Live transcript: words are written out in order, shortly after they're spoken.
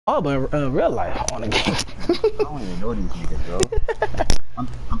Oh, but real life on the game. I don't even know these niggas, bro. I'm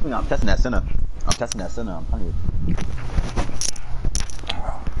testing that center. I'm testing that center. I'm telling you.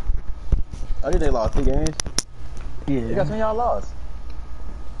 I think they lost 2 games. Yeah. You guys, when y'all lost.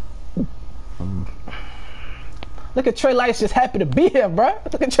 Look at Trey Lights just happy to be here, bro.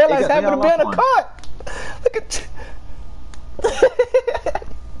 Look at Trey Lights happy to be on the court. Look at.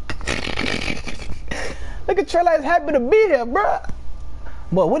 Look at Trey Lights happy to be here, bro.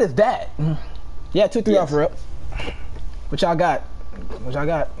 Boy, what is that? Yeah, 2-3 off rip. What y'all got? What y'all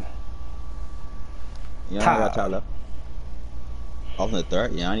got? Yeah, I got y'all left. Off in the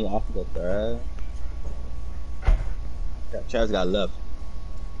third. Yeah, I need off in the third. Chaz got left.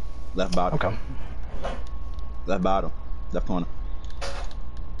 Left bottom. Okay. Left bottom. Left corner.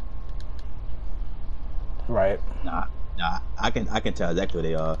 Right. Nah. I can tell exactly who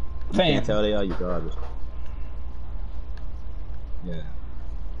they are. You can't tell they are, you garbage. Yeah.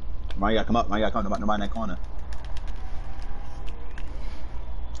 Mine gotta come up. Mine gotta come. Nobody in that corner.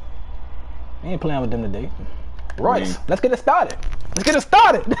 I ain't playing with them today. Royce, let's get it started. Let's get it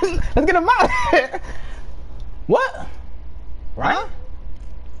started. Let's get him out of here. What? Right?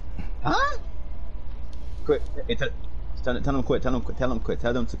 Huh? Quit. Hey, tell them quit. Tell them quit. Tell them quit.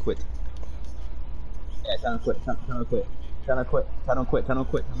 Tell them to quit. Yeah, tell them quit. Tell them quit. Tell them quit. Tell them quit. Tell them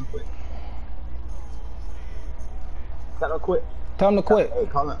quit. Tell them quit. Tell them quit. Tell them to quit. Hey,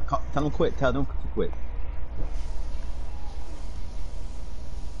 tell them quit. Tell them to quit. Tell them to quit.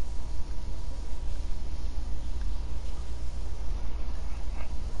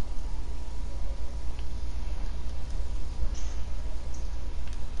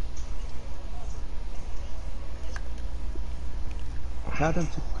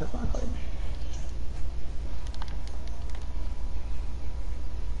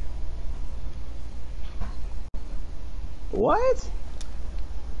 What?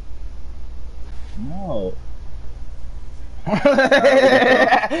 No.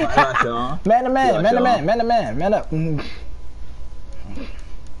 Man to man, man to man, man to man, man up.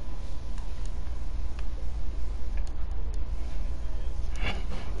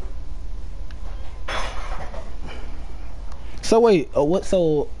 So wait, what?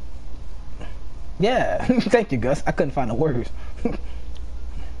 So yeah, thank you, Gus. I couldn't find the words.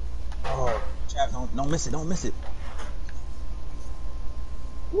 Oh, Trav, don't miss it. Don't miss it.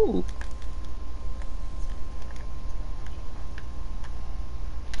 Ooh.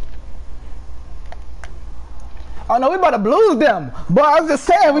 Oh no, we about to blues them. But I was just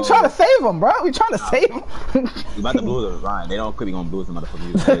saying, we trying to save them, bro. We trying to save them. We about to blues them, Ryan. They don't quit. We gonna blues them,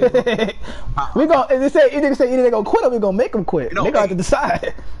 motherfuckers. We gonna. They say either they gonna quit or we gonna make them quit. They gonna have to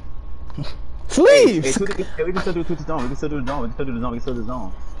decide. Sleeves. Hey, we can still do the zone. We can still do the zone. We can still do the zone. We can still do the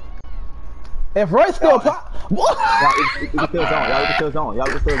zone. If Roy's still pop, what? We can still zone. Y'all can still zone. Y'all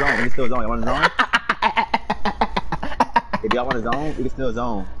can still zone. We can still zone. You want a zone? If y'all want a zone, we can still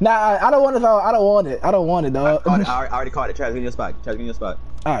zone. Nah, I don't want it. I don't want it. I don't want it, dog. I already caught it. Travis, get in your spot. Travis, get in your spot.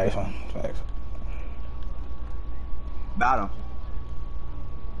 All right, fine. Thanks. Bottom.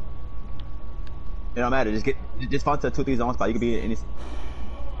 It don't matter. Just fall to the 2-3 zone spot. You can be in any.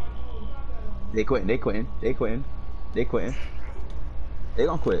 They quitting. They quitting. They quitting. They quitting. They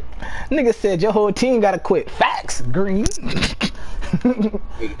gonna quit. Nigga said your whole team gotta quit. Facts, Green. Fall to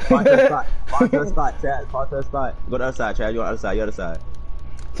the spot. Fall to the spot, Chad. Fall to the spot. Go to the other side, Chad. You on the other side. You other side.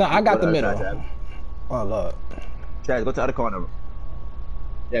 So I got the middle. Side, oh Lord. Chad, go to the other corner.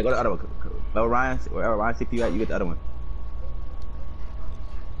 Yeah, go to the other one. Wherever Ryan stick you at, you get the other one.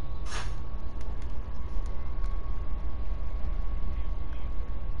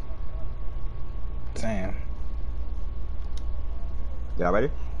 Damn. Y'all ready?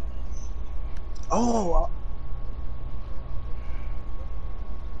 Oh.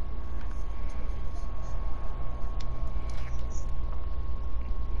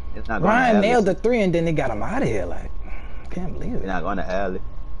 It's not going Ryan nailed the 3 and then they got him out of here. Like, I can't believe it. You're not going to alley.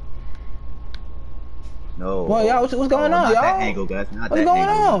 No. Boy, y'all, what's going on, y'all? Not that angle, guys. Not what's that going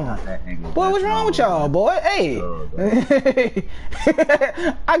angle. on? Not that angle, boy, what's wrong with y'all, boy? Hey. No,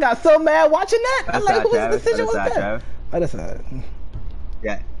 I got so mad watching that. I'm like, whose decision was that? Travis. Other side.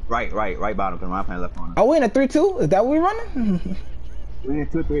 Yeah, right bottom. Because Ryan playing left corner. Are we in a 3-2? Is that what we running? We're in a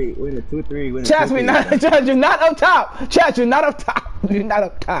 2-3. We're in a 2-3. Chaz, Chaz, you're not up top. Chaz, you're not up top. You're not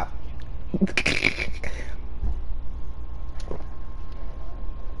up top.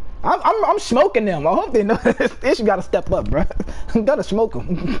 I'm smoking them. I hope they know this. You gotta step up, bro. You gotta smoke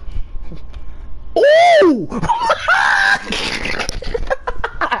them. Ooh!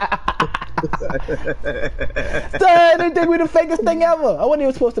 Son, I didn't think we the fakest thing ever. I wasn't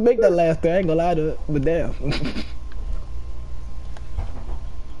even supposed to make that last thing. I ain't gonna lie to it, but damn.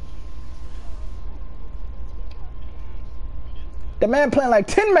 The man playing like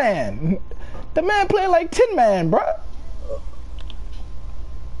 10 man. The man playing like 10 man, bruh.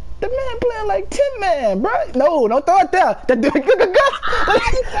 The man playing like 10 man, bruh. No, don't throw it there. That dude, look at Gus.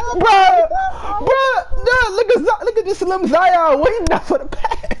 Bruh. Look at this Slim Zion waiting up for the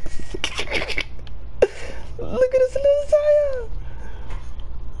pass. Look at this Slim Zion.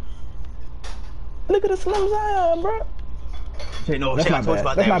 Look at the Slim Zion, bruh. Hey, no, That's shit, my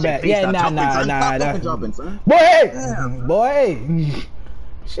bad. That's my bad. Yeah, nah. Jumping, son. Boy, hey. Damn. Boy.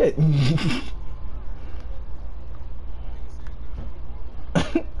 Shit.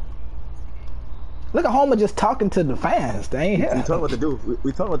 Look at Homer just talking to the fans. They ain't here. We told him what to do.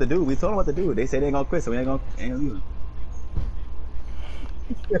 We told him what to do. We told him what to do. They say they ain't gonna quit, so we ain't gonna leave him.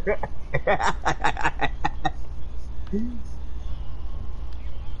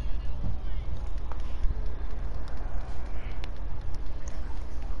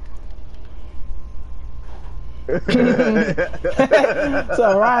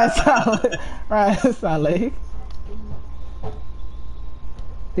 So Ryan sound like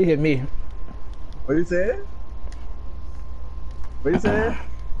he hit me. What you say? What you say?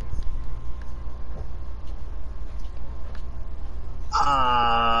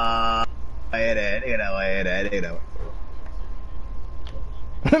 Ah, I hear that.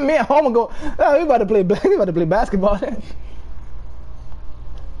 Me and Homer go. Oh, we about to play basketball.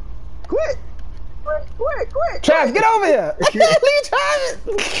 Quit! Travis, get over here! Leave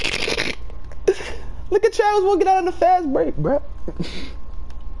Travis! Look at Travis walking out on the fast break, bro.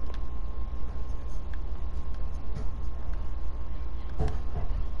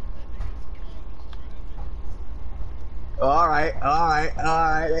 All right. AI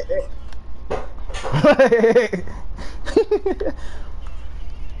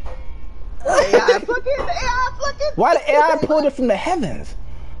fucking. Why the AI pulled it from the heavens?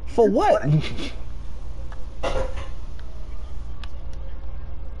 For what?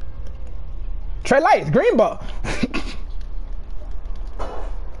 Trey Lights, green ball.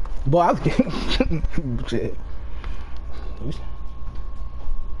 Boy, I was getting shit.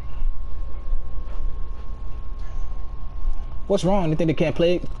 What's wrong? They think they can't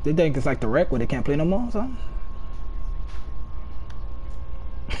play? They think it's like the rec where they can't play no more or something?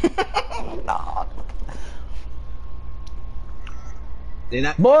 No.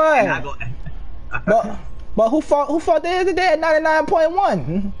 Boy! But who fought the other day at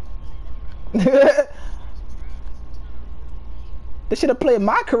 99.1? They should have played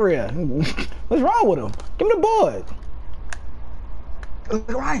my career. What's wrong with them? Give me the board. Look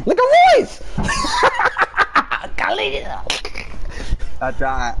at Ryan. Look at Royce. I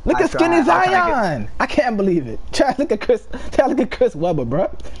tried. Look at Skinny Zion. I can't believe it. Try look at Chris Webber, bro.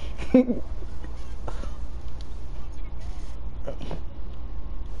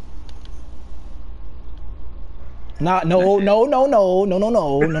 No. That's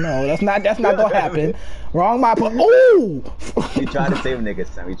not gonna happen. Wrong my point. Ooh! We try to save niggas,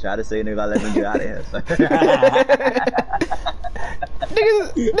 son. We try to save niggas. I let them get out of here, son.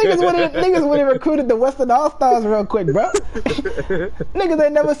 niggas would have recruited the Western All-Stars real quick, bro. Niggas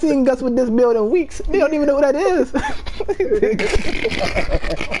ain't never seen Gus with this build in weeks. They don't even know what that is. They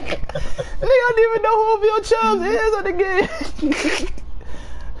don't even know who Bill Chubbs is on the game.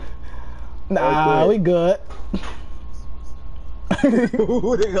 Nah, we good.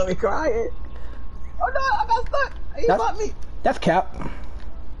 Ooh, they gonna be crying. Oh no, I got stuck. He got me. That's cap.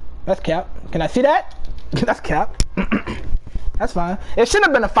 That's cap. Can I see that? That's cap. That's fine. It shouldn't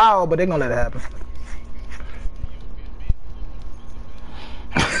have been a foul, but they're gonna let it happen.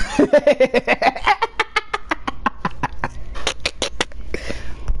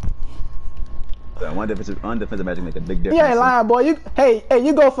 So one defensive magic make a big difference. You ain't lying, boy. You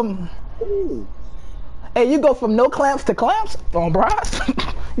go from. Ooh. Hey, you go from no clamps to clamps on Bronze.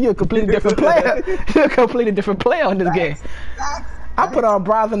 You're a completely different player. You're a completely different player on this game. I put on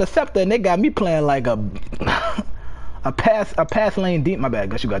Bronze Interceptor and they got me playing like a pass lane deep. My bad,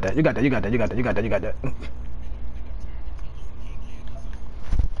 Gus. You got that. You got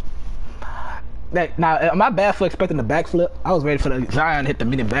that. Now, my bad for expecting the backflip. I was ready for the Zion to hit the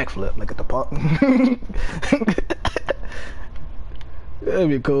mini backflip like at the park. That'd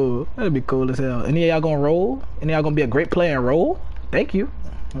be cool. That'd be cool as hell. Any of y'all gonna roll? Any of y'all gonna be a great player and roll? Thank you.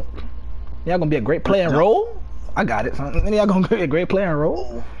 Y'all gonna be a great player and roll? I got it. Any of y'all gonna be a great player and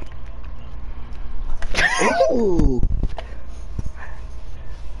roll? Ooh.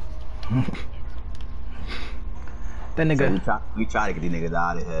 That nigga. So we try to get these niggas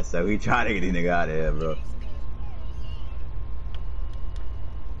out of here. So we try to get these niggas out of here, bro.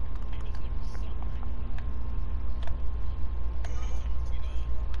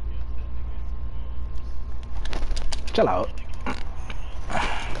 Chill out.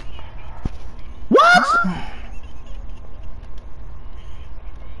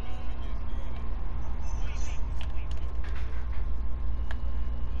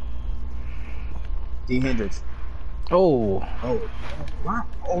 D. Hendricks. Oh. Oh. Ryan.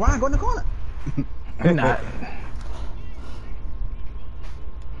 Oh, Ryan, go in the corner. Nah.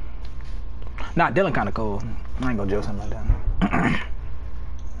 Nah, Dylan kind of cool. I ain't gonna joke something like that.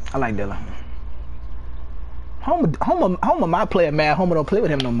 I like Dylan. Homer my player, man. Homer don't play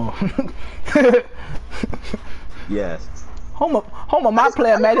with him no more. Yes. Homer my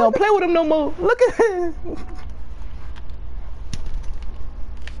player, man. He don't play with him no more. Look at him.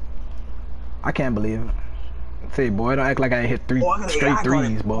 I can't believe it. Say, boy, don't act like I hit straight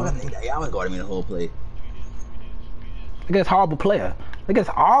threes, boy. I was guarding me the whole play. Look at this horrible player. Look at this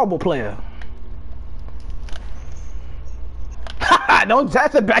horrible player. Don't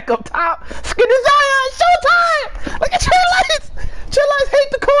Jackson back up top. Skinny Zion, showtime! Look at Trey Lights. Trey Lights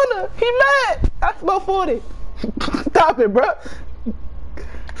hate the corner. He mad. That's about 40. Stop it, bro.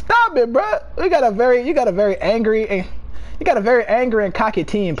 Stop it, bro. You got a very angry and cocky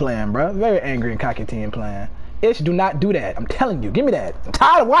team plan, bro. Very angry and cocky team plan. Ish, do not do that. I'm telling you. Give me that. I'm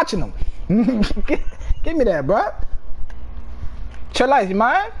tired of watching them. Give me that, bro. Trey Lights, you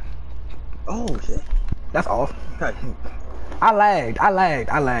mind? Oh shit. That's off. Okay. I lagged though. I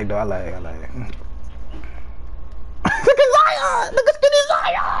lagged. Look at Zion! Look at Skinny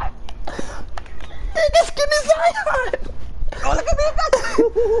Zion! Look at Skinny Zion! Oh, look at me!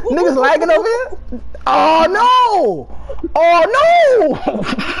 Niggas lagging over here? Oh no! Oh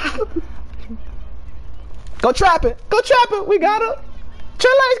no! Go trap it! Go trap it! We got her!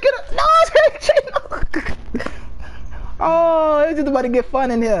 Trey Lights, get her! No! Trey, no! Oh, it's just about to get fun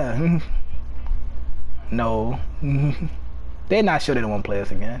in here. No. They're not sure they don't want to play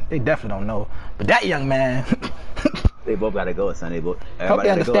us again. They definitely don't know. But that young man. They both gotta go, son. They both. Hope they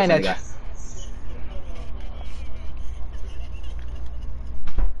understand that.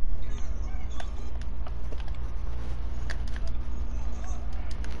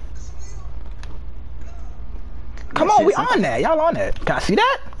 Come on, we on that. Y'all on that. Can I see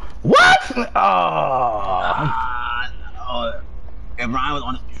that? What? Oh. If Ryan was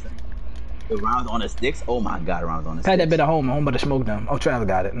on the sticks, oh my god, Ryan was on the sticks. Had that bit of home about to smoke them. Oh, Travis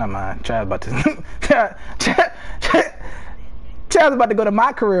got it. Never mind. Travis about to. Travis about to go to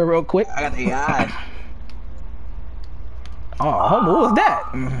my career real quick. I got the AI. Oh, what was that?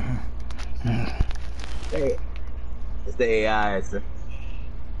 Hey, it's the AI. It's the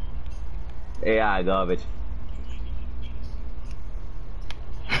AI garbage.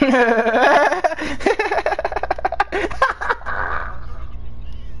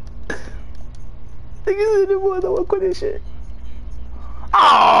 Niggas in the boys don't want this shit.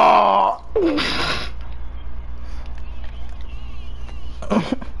 Oh!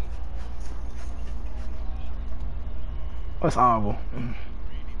 That's horrible.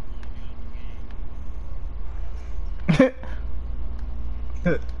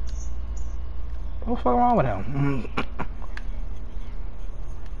 What's wrong with him?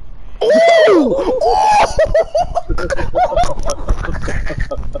 Ooh!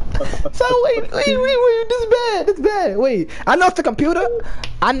 So wait, this bad. Wait, I know it's the computer.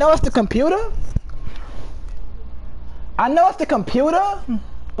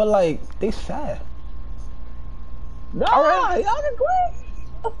 But like, they sad. No, right. y'all can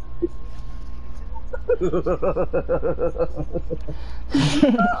quit.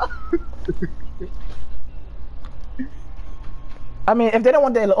 I mean, if they don't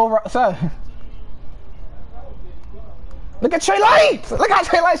want that over, sorry. Look at Trey Lights. Look how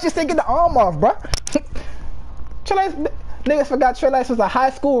Trey Lights just taking the arm off, bro. Trey Lights, niggas forgot Trey Lights was a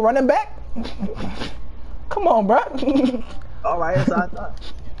high school running back. Come on, bro. All right, that's what I thought.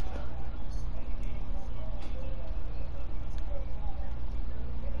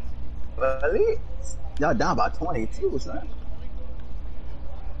 Really? Y'all down by 22, son.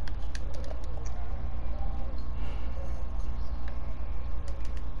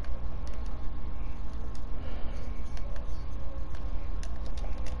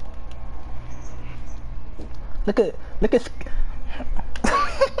 Look at.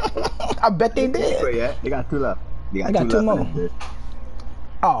 I bet they did. Wait, yeah, they got two left. They got two more.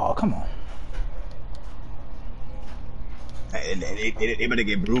 Oh, come on. And they better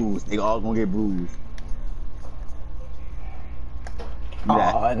get bruised. They all gonna get bruised.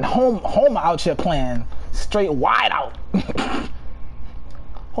 Oh, and home out here playing straight wide out.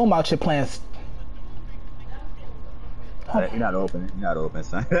 Home out here playing. You're not open. You're not open,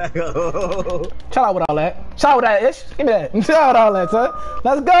 son. Shout out with all that. Shout out with that, Ish. Give me that. Shout out with all that, son.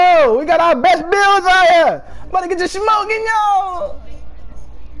 Let's go. We got our best builds out here. About to get your smoking, y'all.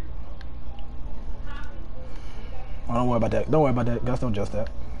 Oh, don't worry about that. Don't worry about that. Gus, don't adjust that.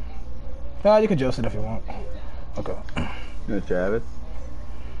 Nah, you can adjust it if you want. Okay. Good, Travis.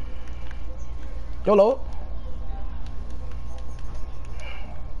 YOLO.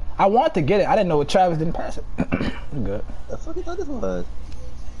 I want to get it. I didn't know Travis didn't pass it. I'm good. The fuck you thought this was?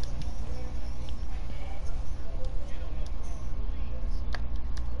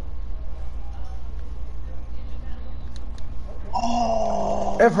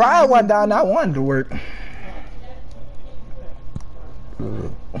 Oh. If Ryan went down, I wanted to work.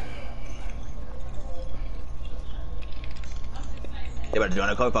 They better join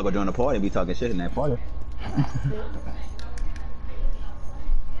the car if I go join the party and be talking shit in that party.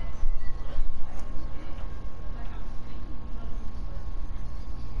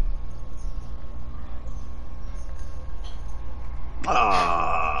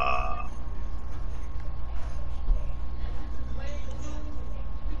 Ah.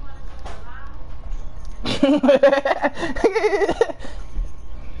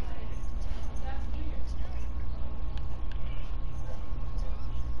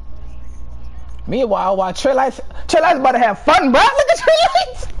 Meanwhile, while Trey Lights about to have fun, bro. Look at Trey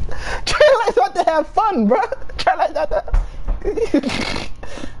Lights. Trey Lights about to have fun, bro. Trey Lights about to.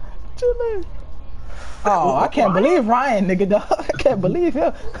 Trey Lights. Oh, I can't believe Ryan, nigga, dog. I can't believe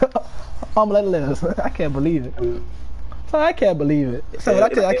him. I'm let it live. I can't believe it. So I can't believe it. So I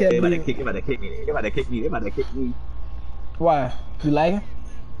can't believe it. They about to kick me. They about to kick me. They about to kick me. Why? You lagging?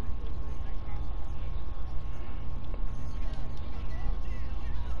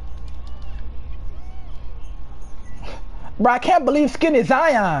 Bro, I can't believe Skinny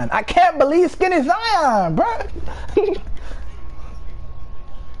Zion. I can't believe Skinny Zion, bro.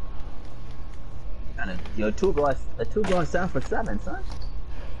 Yo, two going 7 for 7, son.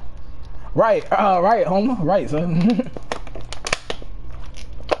 Right, right, Homer. Right, son.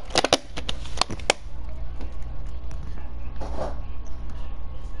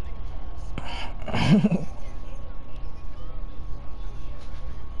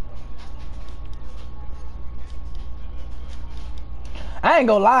 I ain't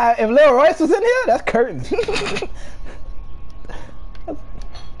gonna lie, if Lil Royce was in here, that's curtains.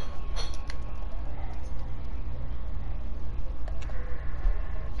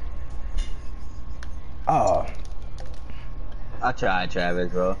 Oh. I tried,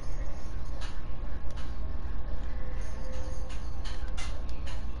 Travis, bro.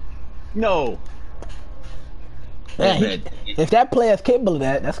 No. Yeah, if that player is capable of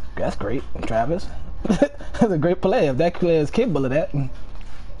that, that's great, Travis. That's a great player. If that player is capable of that,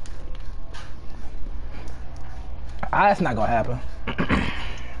 that's not gonna happen.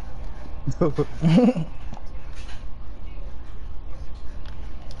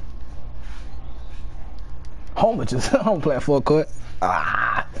 Homer just home playing full court.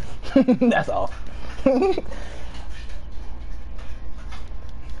 Ah, that's all.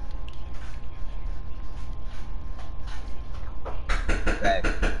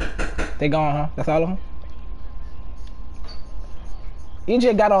 They gone, huh? That's all of them?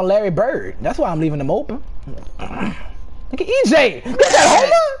 EJ got on Larry Bird. That's why I'm leaving them open. Look at EJ! Look at that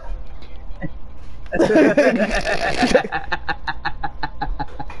Homer!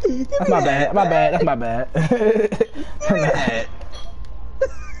 That's my bad. My bad. That's my bad.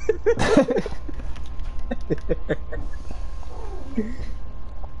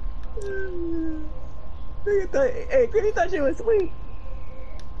 Hey, Greenlee thought you was sweet.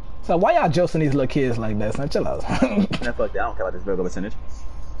 So why y'all josting these little kids like that, son? Chill out. Nah, fuck that. I don't care about this burger percentage.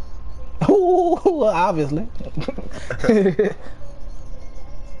 Ooh, obviously.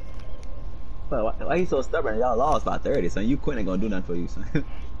 Why he so stubborn? Y'all lost by 30, son. You quit ain't gonna do nothing for you, son.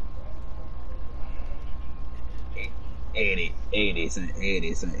 80, son.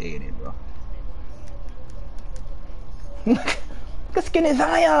 80, son. 80, bro. Look at Skinny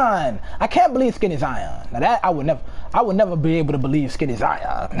Zion. I can't believe Skinny Zion. Now that I would never be able to believe Skinny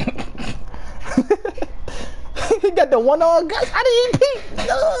Zion. He got the one on Gus. How did he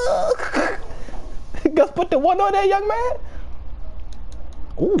beat? Gus put the one on that young man.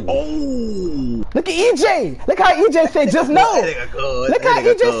 Ooh. Oh! Look at EJ. Look how EJ said just no. Look how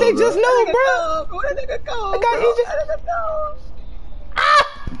EJ said just no, bro. Look how EJ. Ah!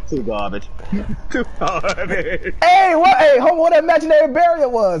 Too garbage. Too garbage. Hey, what? Hey, homie, what that imaginary barrier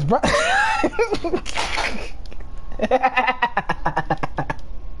was, bro?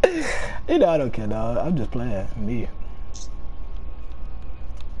 You know I don't care, dog. I'm just playing me.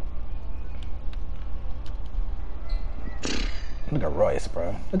 Look at Royce,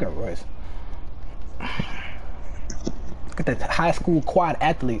 bro. Look at Royce. Look at that high school quad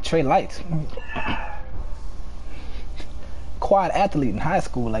athlete, Trey Lights. Quad athlete in high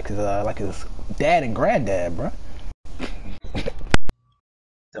school, like his dad and granddad, bro.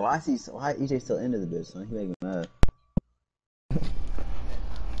 why EJ still into the bitch, son? He make me mad.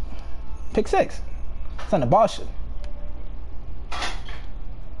 Pick 6. It's on the ball shit.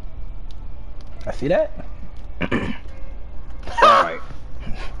 I see that. Alright.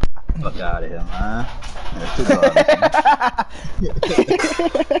 Fuck out of here, man. That's too garbage.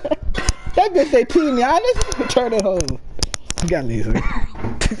 That bitch say to me honest. Turn it home. You gotta leave me.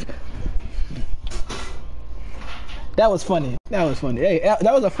 That was funny. That was funny. Hey,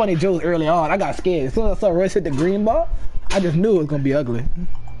 that was a funny joke early on. I got scared. As soon as I saw Royce hit the green ball, I just knew it was gonna be ugly.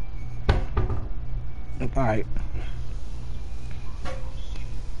 Alright.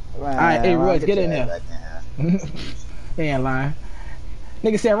 Alright, hey Royce, get in there. He ain't lying.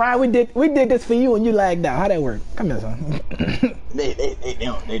 Nigga said, Ryan, we did this for you and you lagged out. How that work? Come here, son.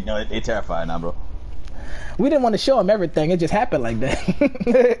 they terrified now, bro. We didn't want to show him everything. It just happened like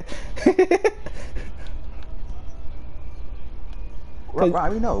that.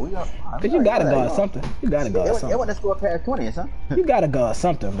 Ryan, we know. Cause you gotta guard something. You gotta guard something. They want to score past 20, son. You gotta guard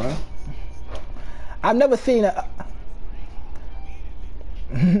something, bro. I've never seen a.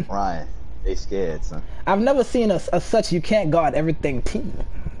 Ryan, they scared, son. I've never seen a such you can't guard everything team.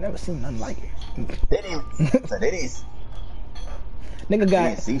 Never seen nothing like it. They didn't.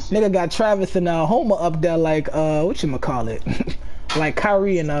 Nigga got Travis and Homer up there like whatchamacallit? Like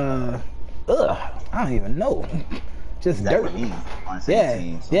Kyrie and I don't even know. Just dirt.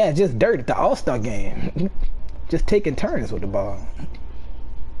 Yeah, just dirt at the All-Star game. Just taking turns with the ball.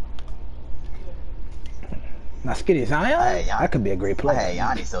 Now Skitty Zion, that could be a great player. Hey,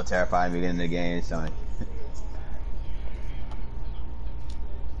 Yanni's so terrified of me getting in the game, son.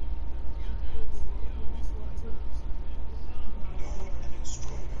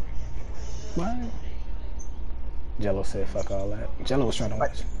 What? Jello said fuck all that. Jello was trying to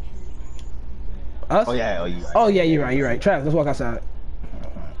watch. Us? Oh yeah, you right. Oh yeah, you're right. Travis, let's walk outside.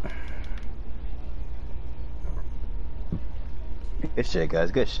 Good shit,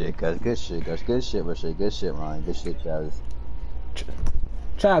 guys. Good shit, Ryan. Good shit, Travis.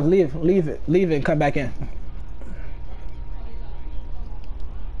 Travis, leave it, and come back in.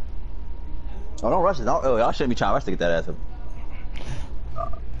 Oh, don't rush it. Y'all shouldn't be trying to rush to get that ass up.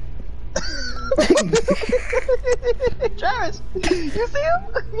 Travis, you see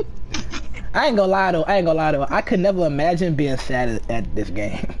him? I ain't gonna lie though. I could never imagine being sad at this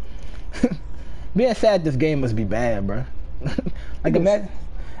game. Being sad at this game must be bad, bro. Like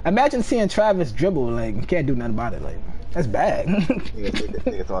imagine seeing Travis dribble, like you can't do nothing about it. Like that's bad.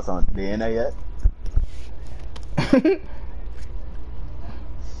 Nigga thoughts on DNA yet?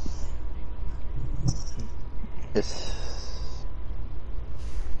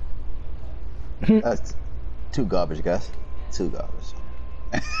 That's too garbage, guys. Too garbage.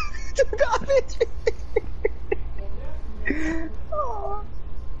 Too garbage.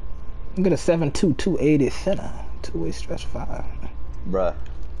 I'm gonna 7'2", 280 center, 2-way stretch 5. Bruh.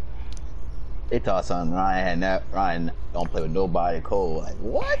 They thought something. Ryan don't play with nobody cold. Like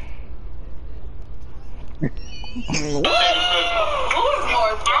what?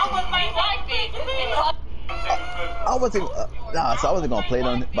 I wasn't gonna play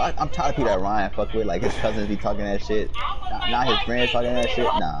them, but I'm tired of people that Ryan fuck with, like his cousins be talking that shit. Not his friends talking that shit.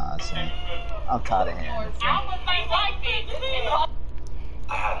 Nah, son. I'm tired of hearing it.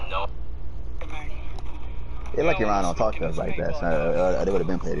 I have no. They're lucky Ryan don't talk to us like that, so they would have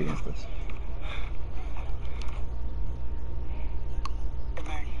been played against us.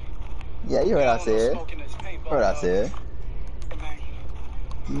 Yeah, you heard what I said.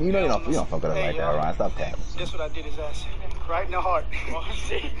 You know you don't fuck with us like that, Ryan. Stop tapping. That's what I did his ass. Right in the heart. Oh,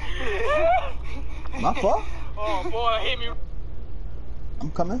 shit. My fault? Oh, boy, hit me.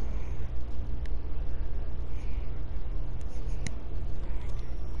 I'm coming.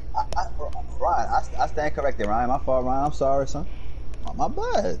 Ryan, I stand corrected, Ryan. My fault, Ryan. I'm sorry, son. My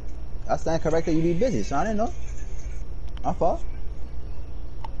bad. I stand corrected. You be busy, son. I didn't know. My fault.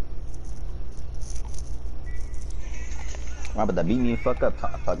 Ryan, but that beat me and fuck up.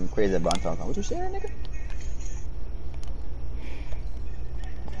 Talking crazy about talking. What you saying, nigga?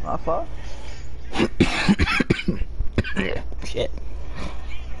 My fault. Yeah, shit.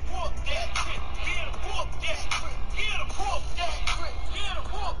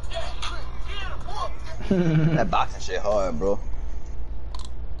 That boxing shit hard, bro.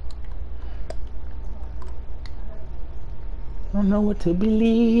 I don't know what to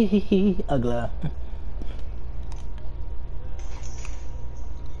believe. Ugly.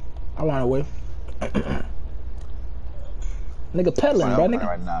 I want to wait. Nigga peddling, bro. Nigga.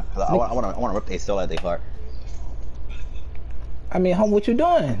 Right now, I want to rip their soul at their heart. I mean, what you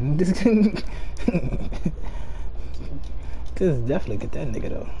doing? Cause definitely get that nigga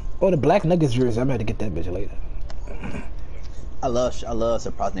though. Or the black nuggets jersey. I'm about to get that bitch later. I love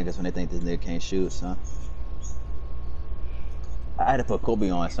surprise niggas when they think this nigga can't shoot, son. I had to put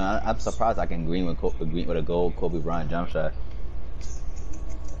Kobe on, son. I'm surprised I can green with a gold Kobe Bryant jump shot.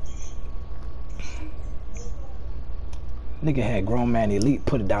 Nigga had grown man elite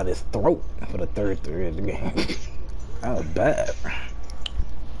put it down his throat for the third three of the game. That was bad.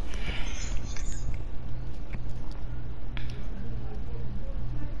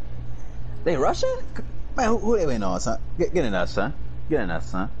 They rushing? Man, who they waiting on, son? Get in there, son. Get in there,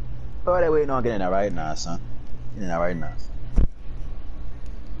 son. Who are they waiting on? Get in there right now, son. Get in there right now, son.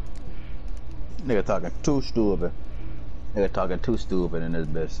 Nigga talking too stupid. Nigga talking too stupid in this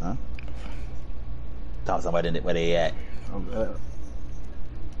bitch, son. Talk somebody where they at.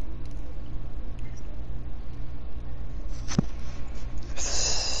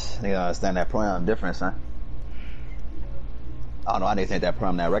 Nigga understand that pronoun difference, son. I don't know, I didn't think that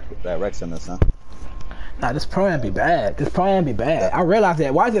prom that Rex Center, son. Nah, this program be bad. This program be bad. I realize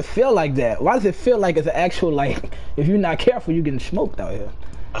that. Why does it feel like that? Why does it feel like it's an actual, like, if you're not careful, you're getting smoked out here?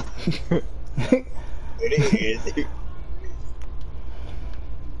 It is.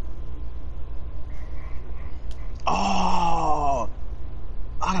 Oh,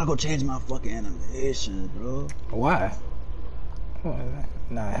 I gotta go change my fucking animation, bro. Why?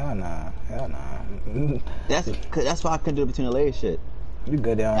 Nah, hell nah. Hell nah. That's why I couldn't do it between the legs shit. You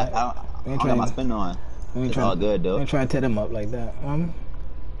good there, right? I don't got my spin on. It's all good, though. You ain't trying to tear them up like that.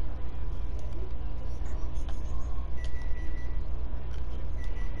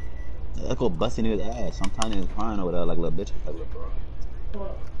 Let's go busting his ass. Sometimes he's crying over there like a little bitch.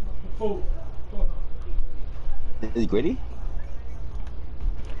 Is it gritty?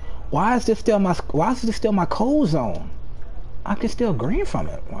 Why is this still my cold zone? I can still green from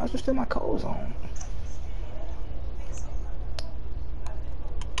it. Why is it still my cold zone?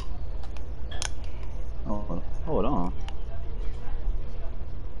 Oh, hold on.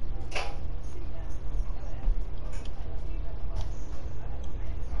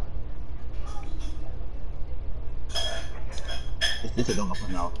 This is dunk up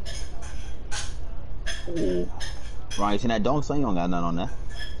now. Ooh. Ryan, you seen that dunk, son? You don't got nothing on that.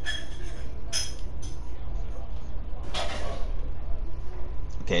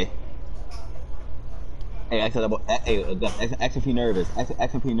 Okay. Hey, Gus, ask if he nervous.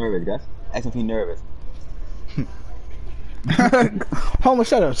 Ask if he nervous, Gus. Ask if he nervous. Homer,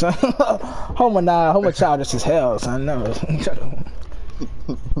 shut up, son. Homer childish as hell, son. No, shut up.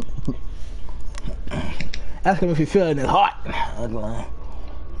 Ask him if he feeling his heart.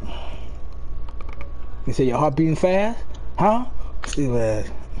 You say your heart beating fast? Huh? See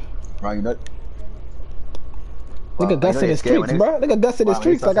what? Right, you know. Look at Gus in the streets, bro. Look at Gus in the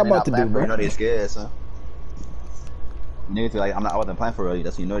streets like I'm about to do, bro. You know they scared, son. Niggas feel like I wasn't playing for real.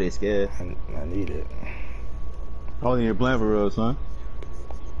 That's when you know they scared. I need it. I wasn't even playing for real, son.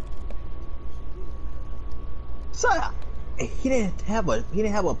 Son, he didn't have a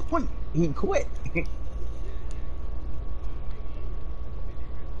point. He quit.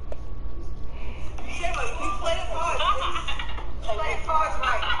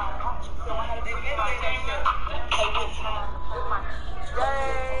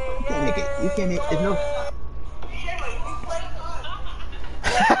 You can't make it. No.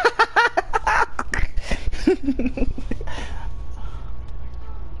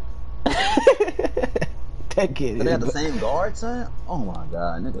 Take it. They got the same guard, son? Oh my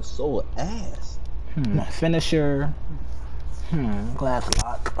god, nigga, so ass. Finisher. Glass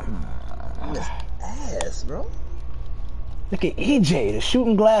lock. That's ass, bro. Look at EJ, the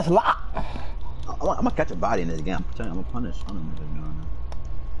shooting glass lock. I'm gonna catch a body in this game. I'm gonna punish. I don't know.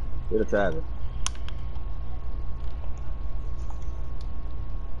 Get a Travis.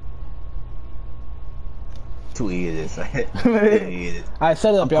 Too easy. Alright,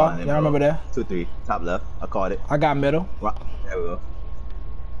 set it up, y'all. Y'all remember that? 2-3. Top left. I caught it. I got middle. Right. There we go.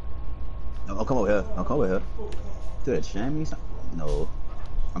 No, come over here. No, come over here. To the chamois? No.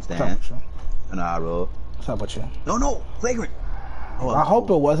 I'm standing. No, I roll. What's up with you? No. Flagrant. Oh, I hope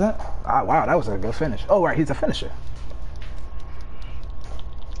it wasn't. Wow, that was a good finish. Oh, right. He's a finisher.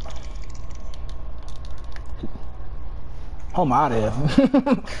 Home out of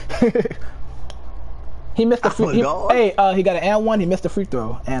here. He missed the free. He got an and one. He missed the free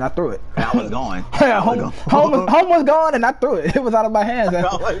throw, and I threw it. I was going. Home was gone, and I threw it. It was out of my hands.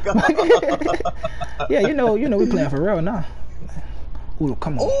 Yeah, you know, we playing for real now. Ooh,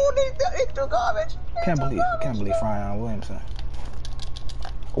 come on. Oh, they threw garbage. Can't believe Ryan Williamson.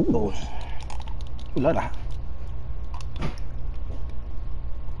 Ooh, we love that.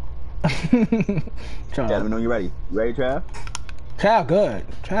 Trav, let me know you're ready. You ready, Trav? Child good.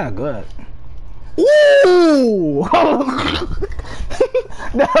 Child good. Ooh!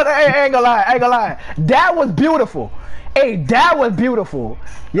 No, I ain't gonna lie. I ain't gonna lie. That was beautiful. Hey, that was beautiful.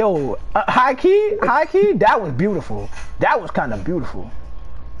 Yo, high key, that was beautiful. That was kind of beautiful.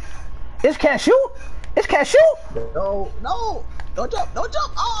 It can't shoot. It can't shoot. No, no. Don't jump. Don't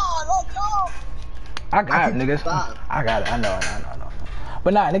jump. Oh, don't jump. I got it, niggas. I got it. I know.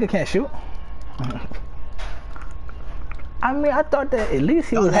 But nah, nigga can't shoot. I mean, I thought that at least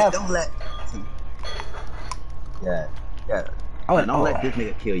he would have. Don't let. Yeah. Oh, man, don't let this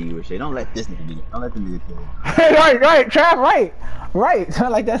nigga kill you, Rashay. Don't let this nigga do it. Don't let the nigga kill you. Right, Trav, right. So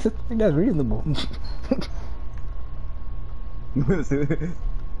like that's reasonable.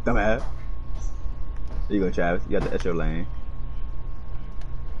 Dumbass. There you go, Travis. You got the extra lane.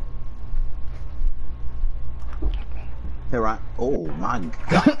 Hey, Ryan. Oh my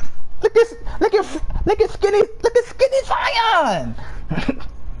God. look at skinny Fryon.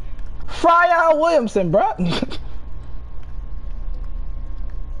 Fryon Williamson, bro.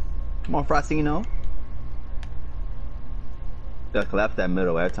 Come on, Frosino. Gotta collapse that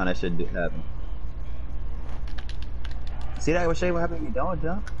middle every time that shit happen. See that, Rashay? What happened when you don't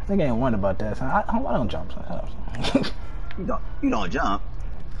jump? Nigga ain't worried about that, son. I don't jump, son. You don't jump.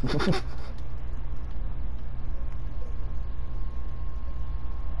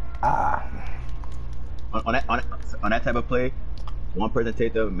 On that type of play, one person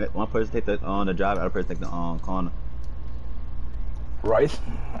take the on the drive, other person take the corner. Royce.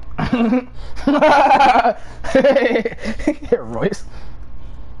 Royce.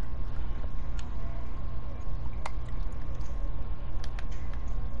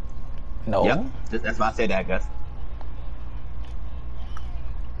 No. Yep. That's why I said that, Gus.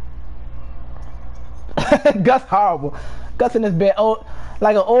 Gus horrible. Gus in this bed,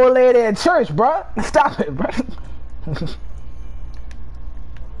 like an old lady in church, bro. Stop it, bro.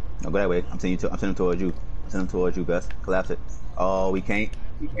 No, go that way. I'm sending towards you. Gus. Collapse it. Oh, we can't.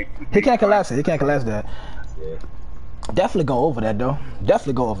 He can't collapse it. He can't collapse that. Yeah. Definitely go over that though.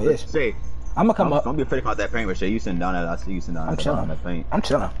 Definitely go over this. Say, I'm gonna come up. Don't be afraid to cause that paint, Rashay. You sitting down there. I see you sitting down there. I'm chilling. I'm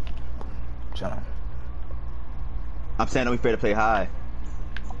chilling. I'm saying don't be afraid to play high.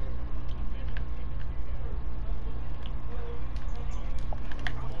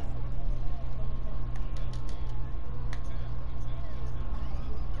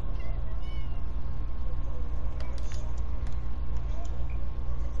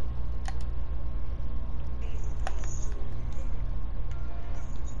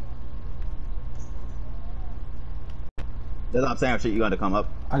 That's what I'm saying. Shit, you got to come up.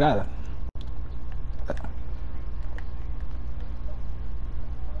 I got it.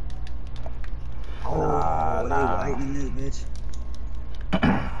 Oh, nah. They whitening this bitch.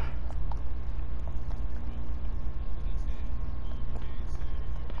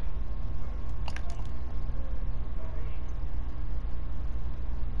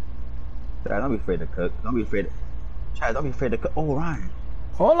 Don't be afraid to cook. Don't be afraid to. Chad, don't be afraid to cook. Oh, Ryan.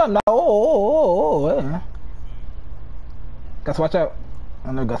 Hold up now. Oh. Gus, watch out.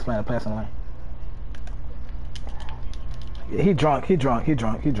 I know Gus playing a passing lane. Yeah, he drunk. Go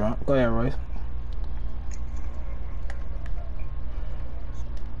ahead, Royce.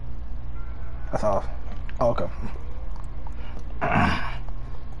 That's off. Oh, okay.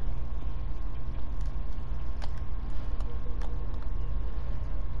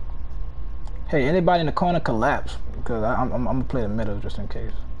 Hey, anybody in the corner collapse because I'm gonna play the middle just in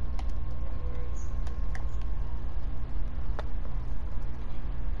case.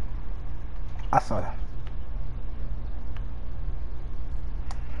 I saw that.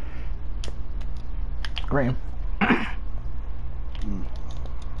 Green.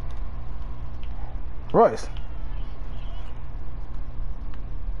 Royce.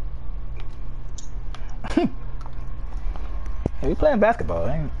 Hey, we playing basketball.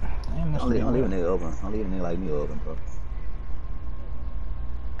 Ain't Don't leave a nigga open. Don't leave a nigga like me open, bro.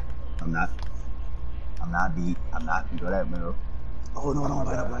 I'm not deep. You go that middle. Oh no, don't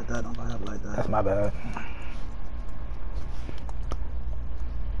bite up like that. That's my bad.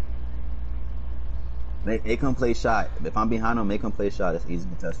 They come play shot. If I'm behind them, make them play shot. It's easy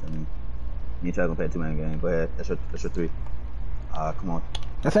to test for me. You ain't try to play a 2-man game. Go ahead. That's your 3. Come on.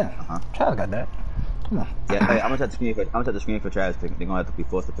 That's it. Travis got that. Come on. Yeah, hey, I'm gonna set the screen for Travis. They're gonna have to be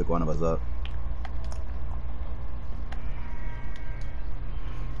forced to pick one of us up.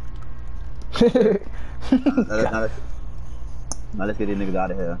 Now let's get these niggas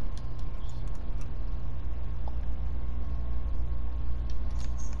out of here.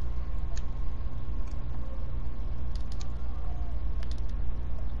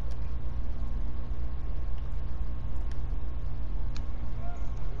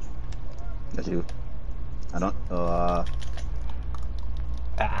 That's you. I don't.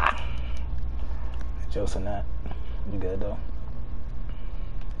 Jokes on that. You good though?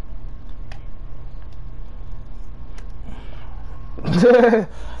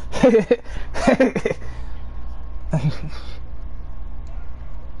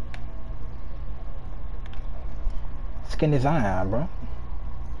 Skin design, bro.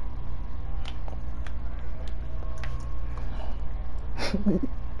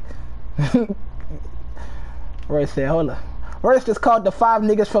 Roy said, hold up. Royce just called the 5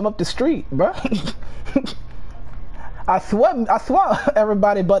 niggas from up the street, bro. I swear,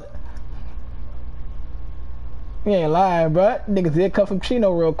 everybody, but you ain't lying, bro. Niggas did come from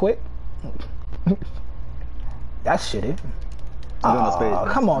Chino real quick. That's shitty. Oh,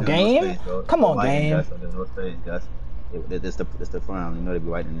 come on, game. Come on, game. There's no space, Gus. It's the frown. You know they be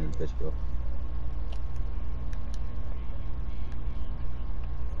right in this bitch, bro.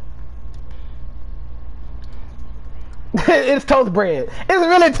 It's toast bread. It's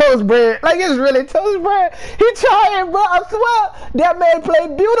really toast bread. Like, it's really toast bread. He trying, bro. I swear. That man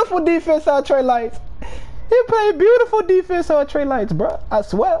played beautiful defense on Trey Lights. He played beautiful defense on Trey Lights, bro. I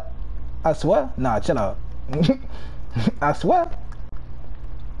swear. I swear. Nah, chill out. I swear.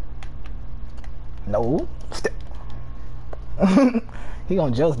 No. He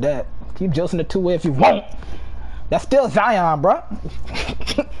gonna jost that. Keep josting the 2-way if you want. That's still Zion, bro.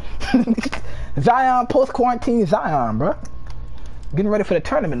 Zion, post-quarantine Zion, bro. Getting ready for the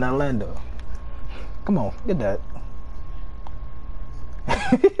tournament in Orlando. Come on, get that.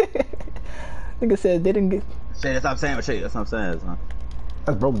 Nigga said they didn't get... Shay, that's what I'm saying, Shay. That's what I'm saying, son.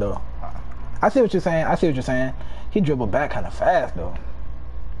 That's broke, though. I see what you're saying. I see what you're saying. He dribbled back kind of fast, though.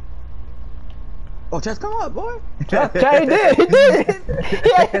 Oh, just come up, boy. Trey did. He did.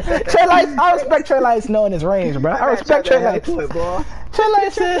 Yeah. Trey Lights. I respect Trey Lights knowing his range, bro. I respect Trey Lights. Trey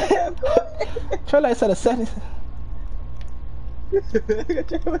Lights said. Trey Lights said a second.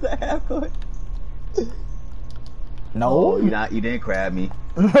 What's a half court? No. Oh, you didn't crab me.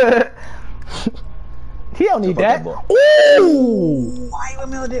 He don't need that. Ooh. Why you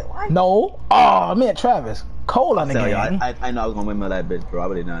windmill it? Why? No. Oh man, Travis. Cole on the game. I know I was gonna windmill that bitch, bro. I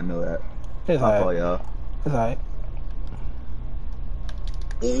really did not know that. It's alright. Y'all. It's alright.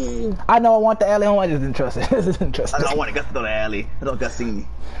 I know I want the alley home. I just didn't trust it. I don't want to Gus to go to the alley. I don't Gus see me.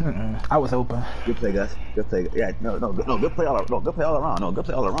 I was open. Good play, Gus. Good play. Yeah, no, good play all around. Good play all around. No, good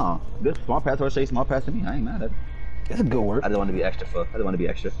play all around. Good small pass to Shay, small pass to me. I ain't mad at it. It's a good work. I just want to be extra.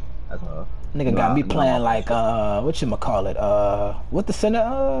 That's all. Nigga got me playing like what you call it? What the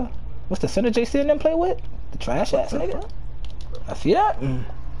center? What's the center JC and them play with? The trash ass nigga. I see that.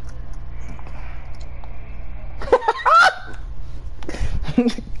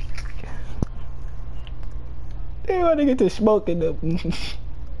 They want to get to smoking them.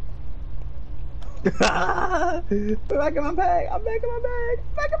 Back in my bag. I'm back in my bag.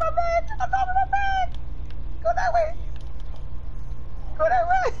 Back in my bag. I'm back in my bag. Go that way. Go that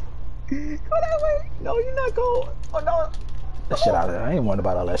way. Go that way. No, you're not going. Oh no. That shit out of there. I ain't worried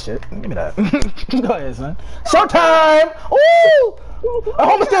about all that shit. Give me that. Go ahead, son. Showtime! Ooh!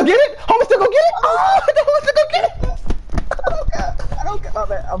 Homer still get it? Homer still go get it? Oh! Homer still go get it? I don't care. My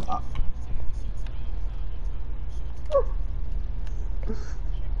bad.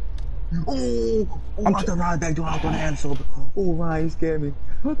 I'm trying to ride back to out on the hand so. Oh, Ryan, you scared me.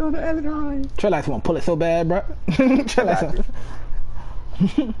 Out on the alley, Ryan. Trey Lights want to pull it so bad, bro. Trey Lights.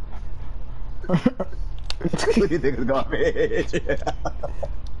 What do you think is going on?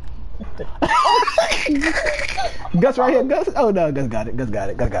 Gus right here, Gus. Oh no, Gus got it. Gus got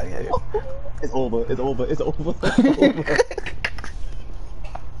it. Yeah. It's over. It's over. It's over.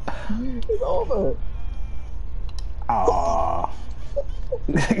 It's over. Aww.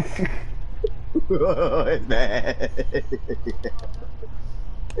 Oh, it's bad.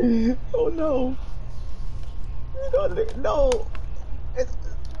 Oh no. No. It's...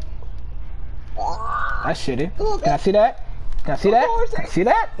 That's shitty. Can I see that? Can I see that? Can I see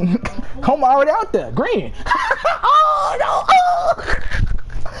that? Home already out there. Green. Oh no. Oh.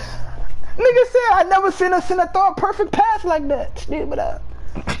 Nigga said I never seen a throw a perfect pass like that. Steve it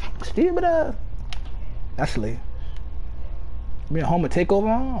up. That's Lee. Being home a takeover?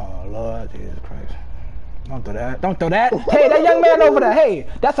 Oh Lord Jesus Christ. Don't do that. Don't throw that. Hey, that young man over there. Hey,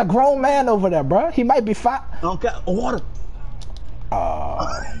 that's a grown man over there, bro. He might be fine. Okay, water.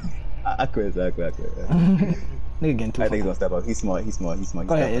 I quit. Nigga getting too I think he's gonna step up. He's smart.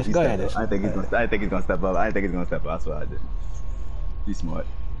 Go ahead. I think he's gonna step up. I That's what I did. He's smart.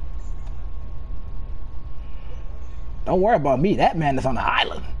 Don't worry about me. That man is on the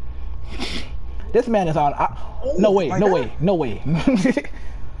island. This man is on. No way.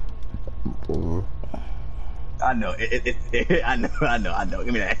 I know. I know.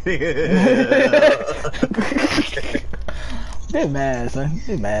 Give me that. They're mad, son.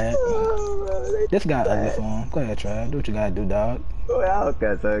 They're mad. This guy ugly for him. Go ahead, Trav. Do what you gotta do, dog. Go ahead,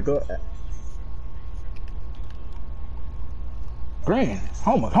 okay, son. Go ahead. Green.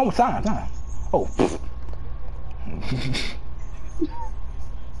 Homer, sign. Oh.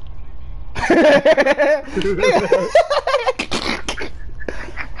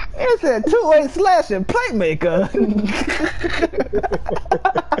 It's a two-way slashing playmaker.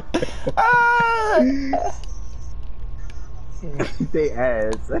 They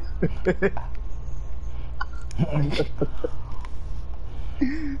ass.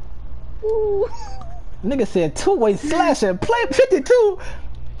 Nigga said two-way slashing play 52.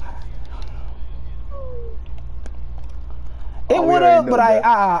 It would have, but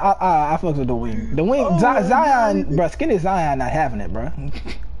I fucks with the wing. The wing, Zion, bro, skinny Zion not having it, bro.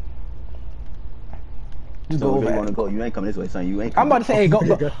 Just So go you over. want to go? You ain't coming this way, son. You ain't. I'm Coming. about to say, hey, go.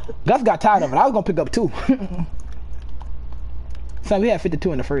 Gus got tired of it. I was gonna pick up 2. Son, we had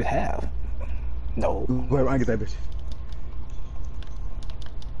 52 in the first half. No. Where I get that bitch?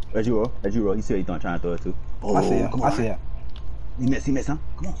 As you roll. You see what he's trying to throw it too. Oh, I see it. Come on. I see it. He missed, huh?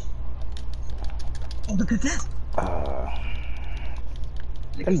 Come on. Oh, look at that.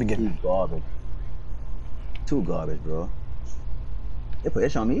 Let me begin. Too garbage, bro. They put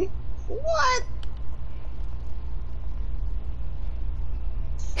ish on me? What?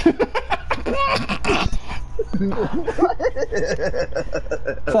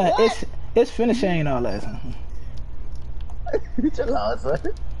 Son, it's finishing and all that. Chill out, son.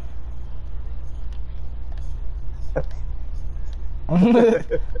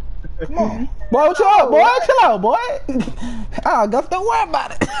 Come on. Boy, chill out, boy. Chill out, boy. Oh, Gus, don't worry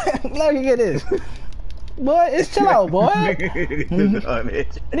about it. Let me get this. Boy, it's chill out, boy.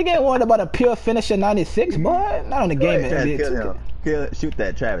 Nigga ain't worried about a pure finisher 96, boy. Not on the game. Shoot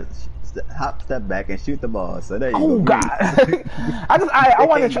that, Travis. Step back and shoot the ball. So there you go. Oh God! I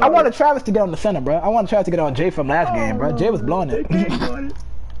wanted Travis to get on the center, bro. I wanted Travis to get on Jay from last game, bro. Jay was blowing it.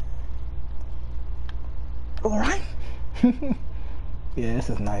 All right. Yeah, this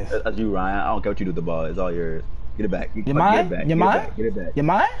is nice. That's you, Ryan. I don't care what you do with the ball. It's all yours. Get it back. You mine? Get it back. You mine? Get it back. You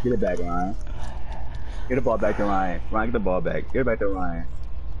mine? Get it back, Ryan. Get the ball back to Ryan. Ryan, get the ball back. Get it back to Ryan.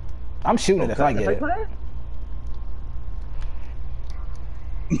 I'm shooting it if I get it.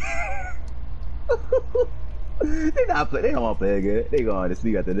 They not play. They don't want to play good. They going to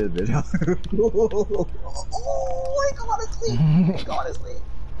sleep after this bitch. Oh, they going to sleep. They going to sleep.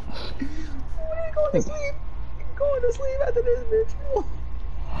 They going to sleep. They going to sleep after this bitch.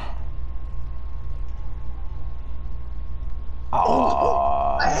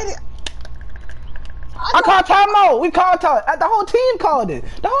 Oh, I hit it. I called timeout. We called timeout. The whole team called it.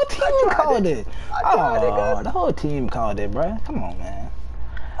 The whole team called it. Oh, the whole team called it, bro. Come on, man.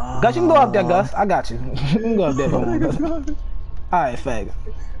 Gus, you can go up there, Gus. I got you. You can go up there, come on, Gus. Alright, fag.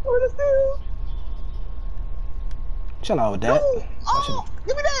 Chill out with that. Oh,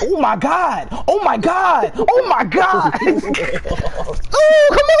 give me that. Oh my God! Oh my God! Oh my God! Ooh,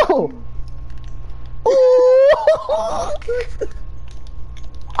 come on! Ooh!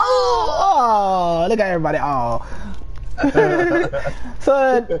 Oh! Look at everybody! Oh!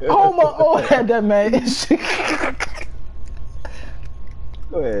 Son, Homer had that man.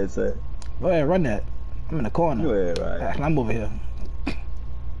 Go ahead, sir. Go ahead, run that. I'm in the corner. Go ahead, right. Actually, I'm over here.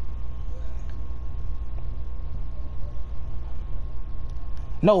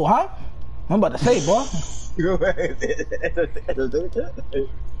 No, huh? I'm about to say, boy. Go ahead.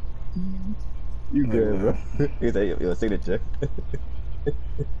 You good, bro. You say your signature.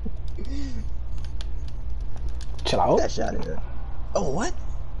 Chill out. That shot in there. Oh, what?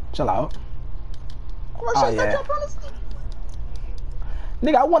 Chill out. Oh, yeah.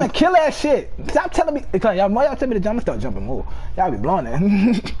 Nigga, I want to kill that shit. Stop telling me. Y'all tell me to jump, I start jumping more. Y'all be blowing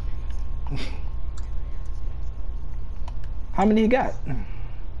it. How many you got?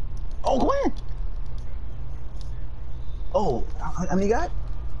 Oh, go in. Oh, how many you got?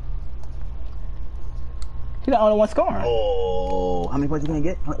 You're the only one scoring. Oh, how many points you gonna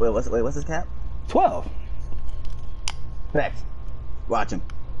get? Wait, what's his cap? 12. Next. Watch him.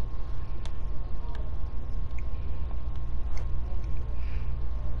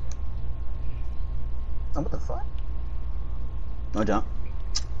 Oh, what the fuck? No jump.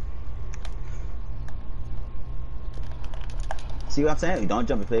 See what I'm saying? You don't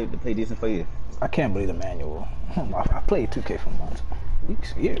jump and play decent for you. I can't believe the manual. I played 2K for months.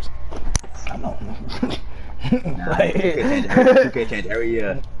 Weeks, years. I know. Nah, 2K change every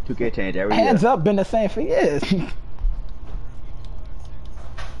year. 2K change every year. Hands up been the same for years. You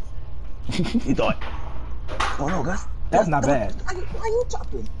thought. Oh no, Gus. That's not bad. Why you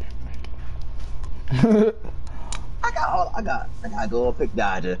talking? I gotta go up pick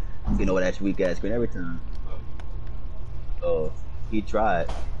Dodger. I'm getting over that weak ass screen every time. Oh, he tried.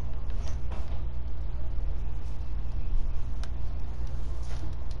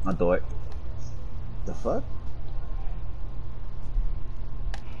 My thought. The fuck?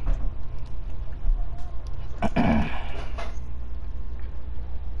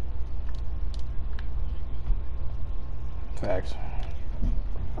 Facts.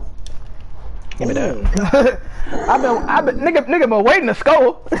 Give me that. I've been nigga been waiting to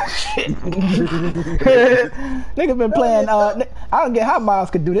score. Shit. Nigga been playing I don't get how Miles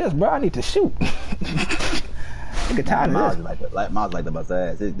could do this, bro. I need to shoot. Nigga tired Miles of this. Miles like the bust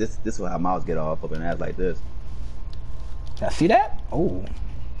ass. This is how Miles get off up an ass like this. Now see that? Oh.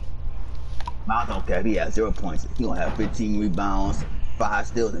 Miles don't care. He has 0 points. He gonna have 15 rebounds, 5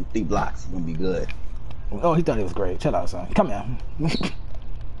 steals, and 3 blocks. He gonna be good. Oh, he thought he was great. Chill out, son. Come here.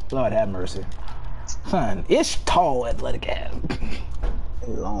 Lord have mercy. Son, it's tall, athletic ass. It's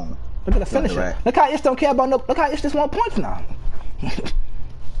long. Look at the finisher. Right. Look how Ish don't care about no. Look how Ish just want points now.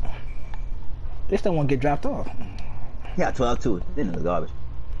 Ish don't want to get dropped off. Yeah, 12 too. This is garbage.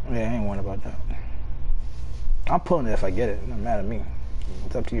 Yeah, I ain't worried about that. I'm pulling it if I get it. It doesn't matter to me.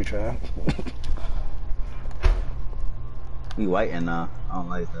 It's up to you, Trav. We white and I don't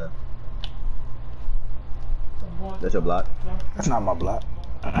like that. That's your block. That's not my block.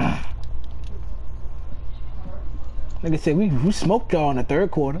 Nigga said we smoked y'all in the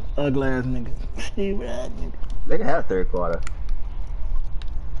third quarter. Ugly ass nigga. They can have a third quarter.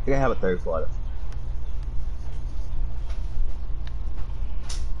 They can have a third quarter.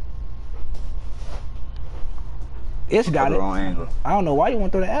 It's got the it. Wrong angle. I don't know why you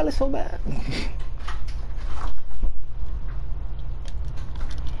want to throw the alley so bad.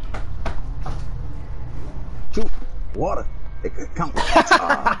 Shoot. Water. They could come.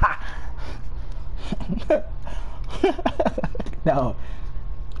 No.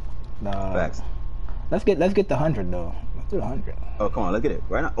 Facts. Let's get the 100 though. Let's do the 100. Oh come on, look at it.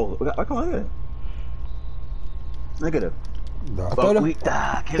 Right now. Oh come on, look at it. Look at it. Can we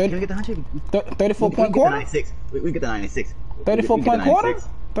get the 100? 34 point quarter? 96. We get the 96. 34 point quarter?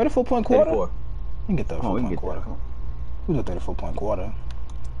 34 point quarter? 34. We can get the 34 point quarter. Who's a 34 point quarter?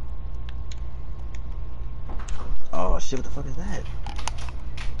 Oh shit, what the fuck is that?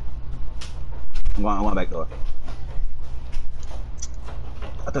 I'm going back door.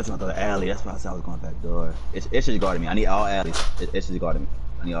 I thought you were going to throw the alley. That's why I said I was going back door. It's just guarding me. I need all alleys. It's just guarding me.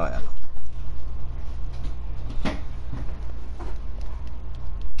 I need all alleys.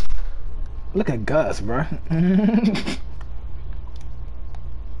 Look at Gus, bro.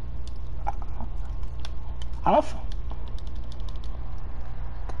 I don't.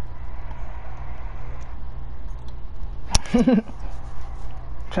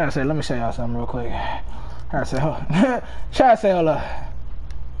 Try to say, let me show y'all something real quick. Try to say, hold up.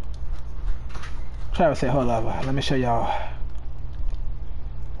 Travis said, hold up, let me show y'all.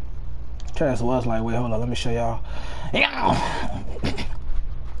 Travis was like, wait, hold up, let me show y'all.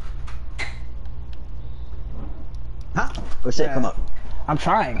 Huh? Or shit, come up. I'm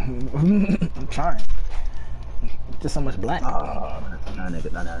trying. I'm trying. Just so much black. Oh, now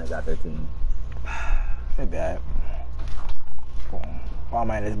nigga got 13. Hey, bad. Oh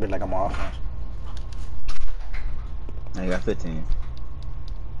man, this bit like I'm off. Now you got 15.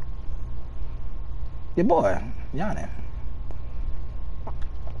 Your boy, Yanni.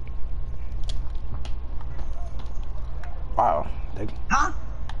 Wow. Huh?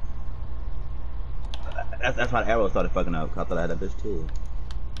 That's why the arrow started fucking up. I thought I had that bitch too.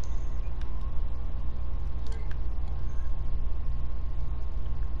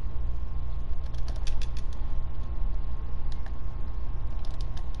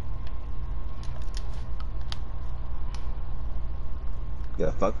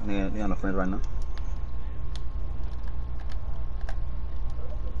 Yeah, fuck. They on the friends right now.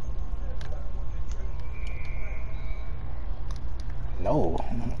 No.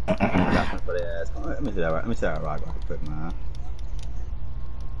 I got something for their ass. Let me see that. Let me see that rock real quick, man.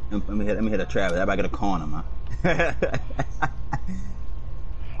 Let me hit a trap. Everybody get a corner, man.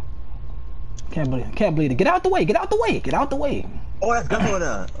 Can't believe it. Get out the way. Get out the way. Get out the way. Oh, that's Gus over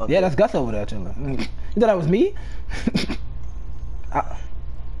there. Okay. Yeah, that's Gus over there, chilling. You thought that was me?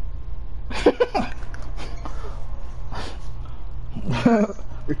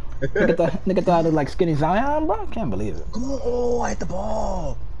 Nigga thought I looked like skinny Zion, bro. Can't believe it. Oh, I hit the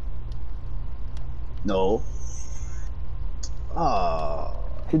ball. No. Oh.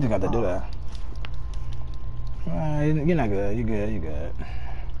 He just got to do that. You're not good. You good. You good.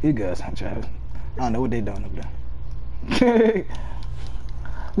 You good, Travis. I don't know what they doing over there.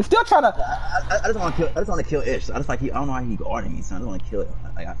 We're still trying to. I just want to kill. I just want to kill Ish. I just like he. I don't know why he guarding me, son. I just want to kill it.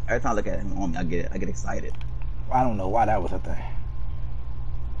 Like every time I look at him on me, I get excited. I don't know why that was a thing.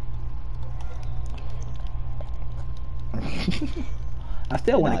 I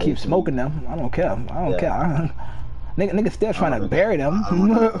still want to keep smoking them. I don't care. I don't care. Nigga still trying to bury them. I don't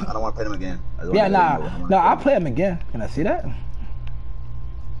want to play them again. Yeah, nah, I'll play them again. Can I see that?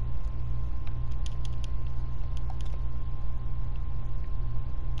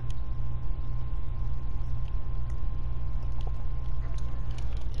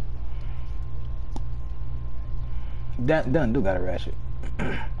 Done do got a ratchet.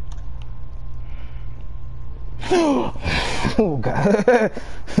 Oh god.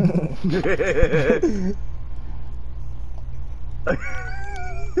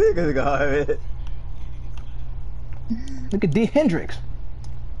 Look at D Hendricks.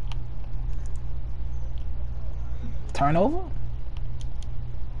 Turnover?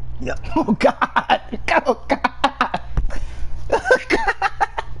 Yep. Oh god. Oh god. Oh god.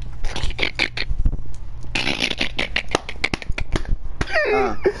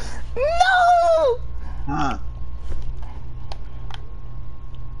 No!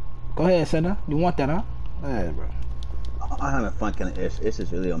 Go ahead, Senna. You want that, huh? Go ahead, bro. I'm having fun killing Ish. Ish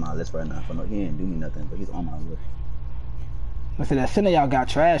is really on my list right now. He didn't do me nothing, but he's on my list. Listen, that Senna y'all got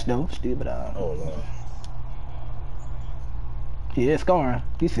trash though. Stupid. Oh lord. He is scoring.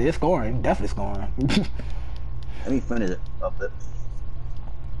 He said it's scoring. Definitely scoring. Let me finish it up there.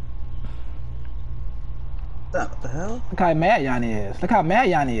 What the hell? Look how mad Yanni is. Look how mad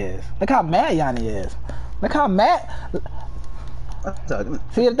Yanni is. Look how mad Yanni is. Look how mad.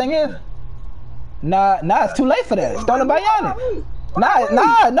 See the thing is? Nah, it's too late for that. It's stolen by Yanni.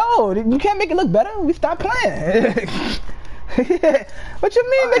 No, you can't make it look better. We stop playing. What you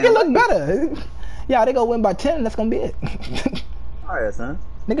mean make it look better? Yeah, they gonna win by 10. That's gonna be it. Alright, son.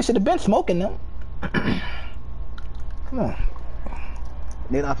 Nigga should have been smoking them. Come on.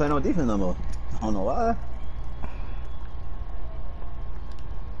 They not playing no defense no more. I don't know why.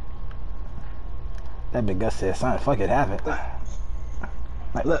 That big Gus said, son, fuck it, have it.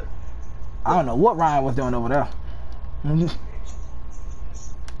 Like, look. I don't know what Ryan was doing over there.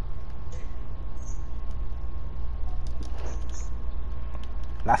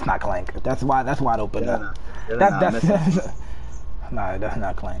 That's not Clank. That's wide open. Nah, that's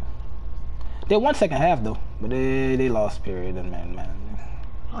not Clank. They won second half though, but they lost period and man.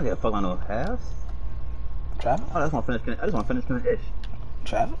 I don't give a fuck on no halves. Travis? Oh, I just want to finish killing Ish.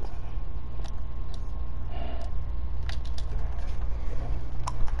 Travis?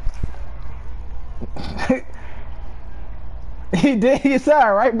 He did. He said,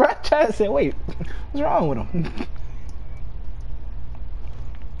 right, bro? Travis said, "Wait, what's wrong with him?"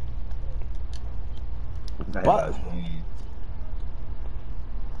 But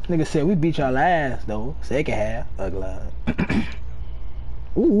nigga said we beat y'all ass though. Second half, ugly.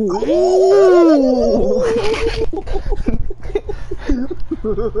 Ooh.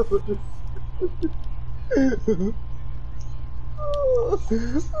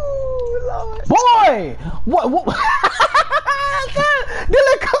 Boy, what?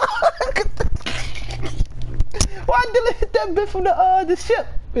 Dylan, why Dylan hit that bit from the ship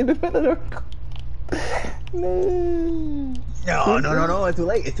in the middle of the? No, it's too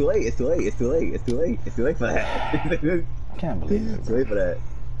late for that. I can't believe it. It's too late for that.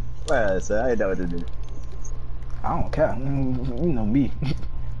 Well, sir, I ain't know what to do. I don't care. You know me.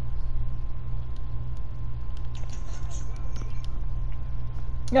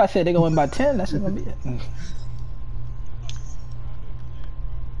 Yeah, I said they gonna win by 10. That's just gonna be it.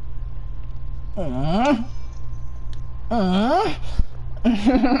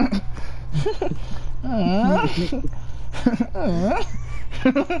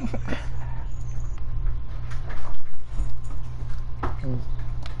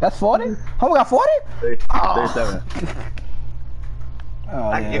 That's 40? Oh, we got 40? 37. Oh,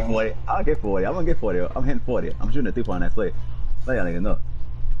 I can get 40. I'll get 40. I'm gonna get 40. I'm hitting 40. I'm shooting a 3-point on that play. Let y'all niggas know.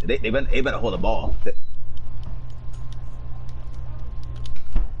 They better hold the ball. That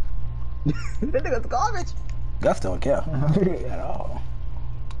nigga's garbage. Gus don't care at all.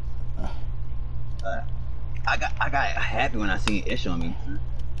 I got happy when I seen Ish on me.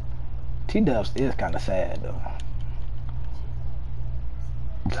 T-Dubs is kind of sad though.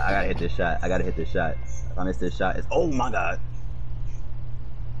 I gotta hit this shot. If I miss this shot, it's oh my god.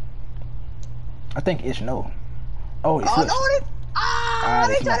 I think Ish no. Oh, he switched.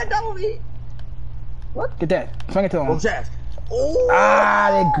 They tried to double me. What? Get that. Swing it to him. Oh, Jazz.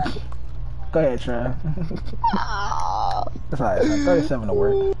 Oh. Go ahead, Trav. That's alright. 37 to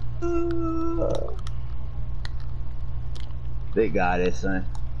work. They got it, son.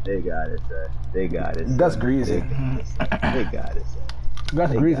 They got it, son. They got it, son. That's greasy. They got it, son.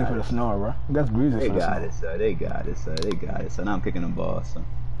 That's greasy for the snow, bro. That's greasy They for the snow. got it, son. They got it, son. They got it, son. Now I'm kicking the ball, son.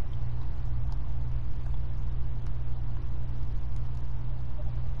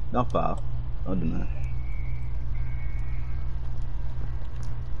 No foul. Don't do that.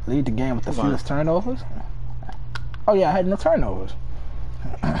 Lead the game with the fewest turnovers. Oh yeah, I had no turnovers.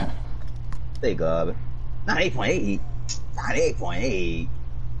 They got it. 98.8. 98.8.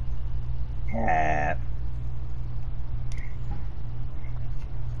 Yeah.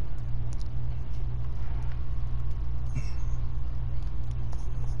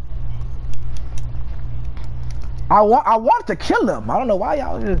 I wanted to kill them. I don't know why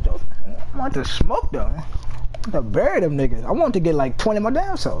y'all just. I wanted to smoke them. I wanted to bury them niggas. I wanted to get like 20 of my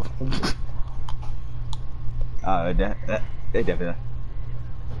damn self. Oh, they definitely.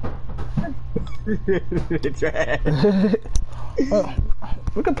 Trash. Well,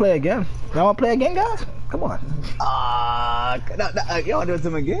 we can play again. Y'all want to play again, guys? Come on. Y'all do it to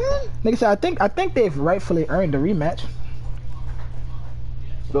them again? Nigga said, I think they've rightfully earned the rematch.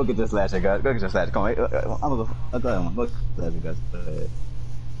 Go get this slasher, guys. Go get your slasher. Come on. I'm gonna go. I'll go ahead. Go get your slasher, guys.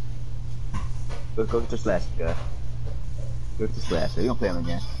 Go get your slasher, guys. Go get your slasher. You don't play him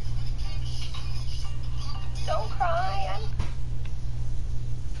again. Don't cry.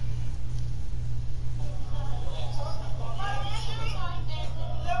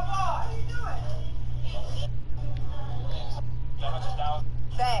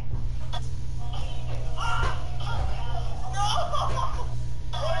 Back.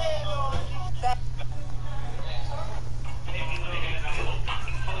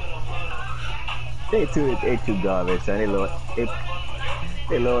 They too garbage, son. They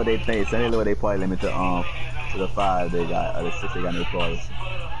lower their thing, son. They lower their party limit to the 5 they got, or the 6 they got in their parties.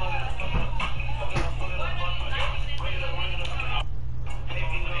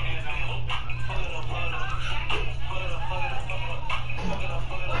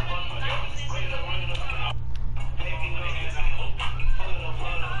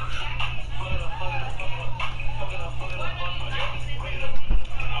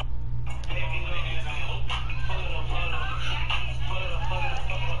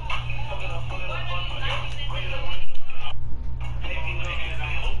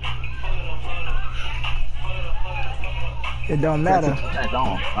 It don't matter. It's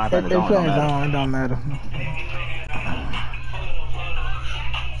on. It plays on. It don't matter.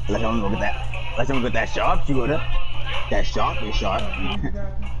 Let him go get that. Let him get that sharp shooter. That sharp is sharp.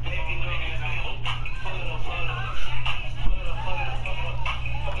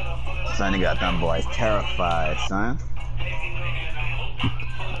 Son, they got them boys terrified, son.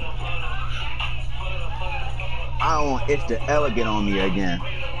 I don't want Itch to ever get on me again.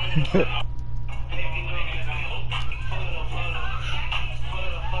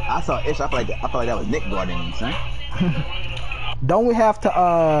 I saw Ish. I feel like that was Nick guarding me, son. Don't we have to?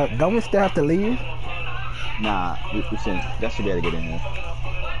 Don't we still have to leave? Nah, we shouldn't. That should be able to get in here.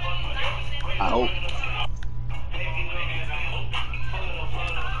 I hope.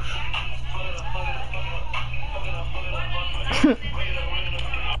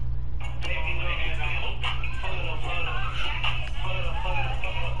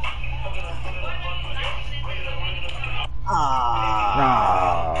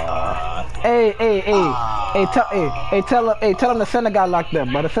 Tell him the center got locked up,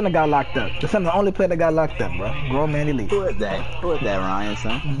 bro. The center got locked up. The center the only player that got locked up, bro. Grown man elite. Who is that? Who is that, Ryan,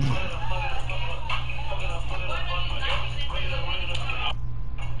 son?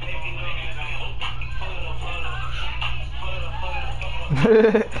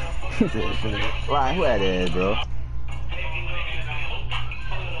 He said, Ryan, who that is, bro?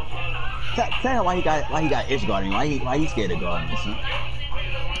 Tell him why he got Ish guarding. Why he scared of guarding me, son?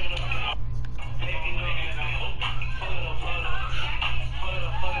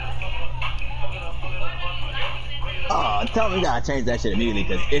 Oh, tell him we gotta change that shit immediately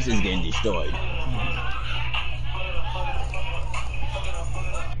because Ish is getting destroyed.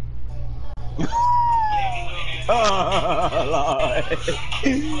 Oh, Lord.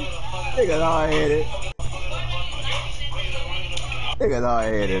 Niggas hard-headed. Niggas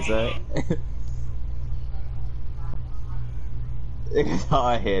hard-headed, son. Niggas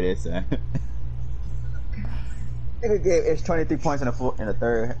hard-headed, son. Nigga gave Ish 23 points in the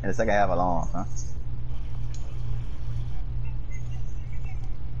third and the second half alone, huh?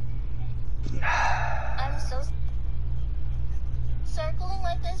 I'm so circling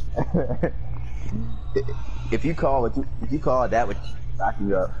like this. If you call that would knock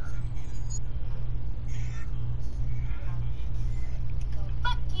you up.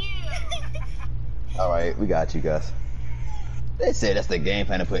 Fuck you. Alright, we got you guys. They said that's the game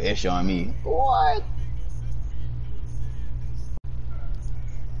plan to put issue on me. What?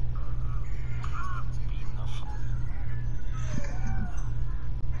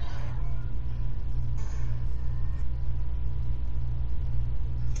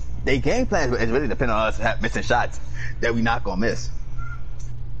 They game plan is really depending on us missing shots that we not gonna miss.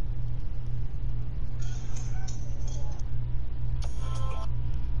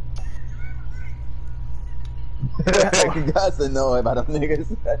 You guys to know about them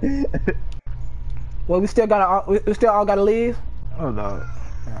niggas. Well, we still all gotta leave. Oh no.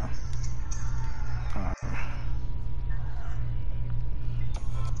 Yeah.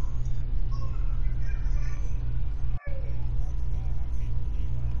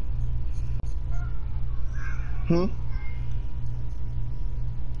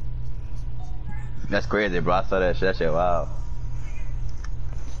 That's crazy, bro. I saw that shit. That shit, wow.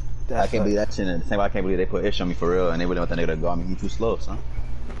 I can't believe that shit. And the same way I can't believe they put ish on me for real, and they wouldn't want that nigga to guard me. He too slow, son.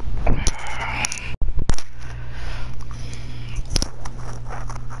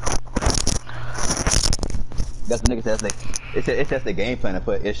 That's the nigga says it's just the game plan to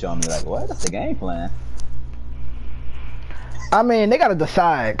put ish on me. Like, what? That's the game plan. I mean, they gotta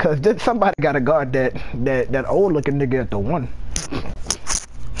decide, cause somebody gotta guard that old looking nigga at the one.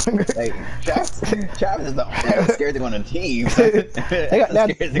 Hey, Travis is the scared thing on the team. They got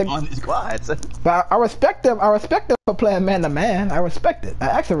that scared thing on the squad. So. But I respect them. I respect them for playing man to man. I respect it. I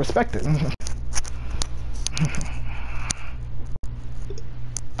actually respect it.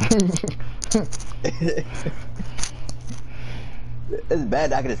 It's bad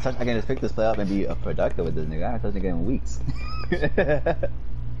that I can just pick this play up and be productive with this nigga. I haven't touched the game in weeks.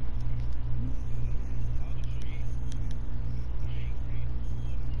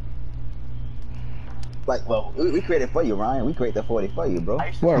 Like, well, we created for you, Ryan. We created the 40 for you, bro.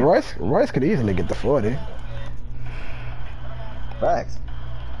 Well, Royce could easily get the 40. Facts.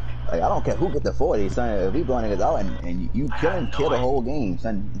 Like, I don't care who get the 40, son. If we blowing niggas out and you kill the whole game,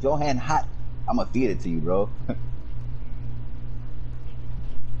 son. If your hand hot, I'ma feed it to you, bro.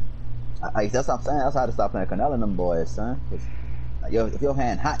 Like, that's what I'm saying. That's how to stop playing Canelo and them boys, son. Like, yo, if your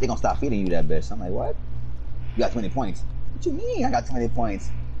hand hot, they gonna stop feeding you that bitch. I'm like, what? You got 20 points. What you mean I got 20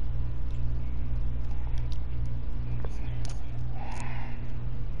 points?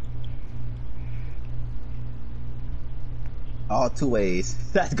 All two ways.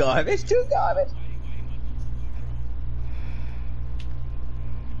 That's garbage. Too garbage.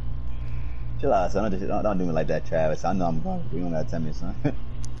 Chill out, son. Don't do me like that, Travis. I know I'm garbage. You don't gotta tell me, son.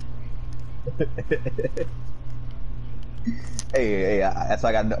 hey, that's why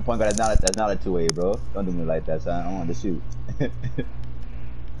I got a point guard. That's not a two-way, bro. Don't do me like that, son. I want to shoot.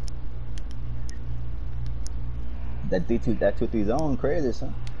 that 2-3 zone, crazy,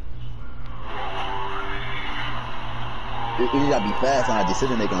 son. You just gotta be fast on that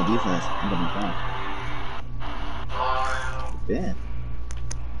decision making on defense. You're gonna be fine. Ben.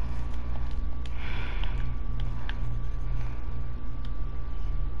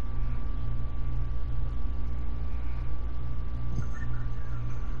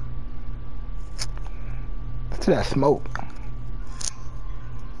 What's that smoke?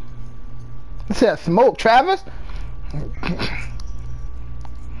 What's that smoke, Travis?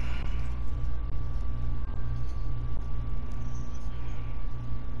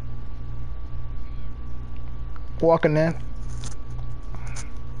 Walking in.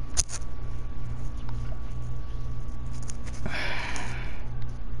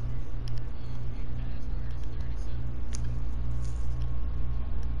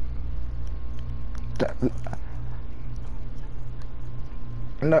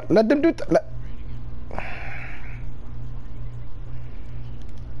 Let them do.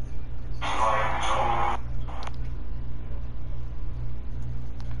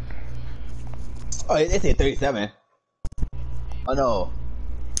 Oh, they said 37. Oh no.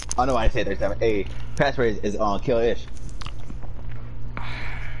 Oh no, I said 37. Hey, pass rate is on kill-ish.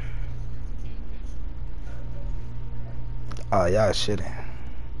 Oh, y'all shitting.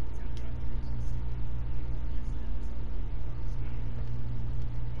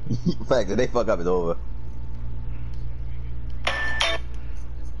 Fact, if they fuck up, it's over.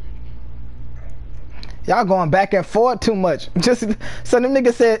 Y'all going back and forth too much. Just so them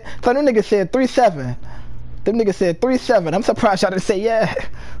niggas said 3-7. Them niggas said 3-7. I'm surprised y'all didn't say yeah.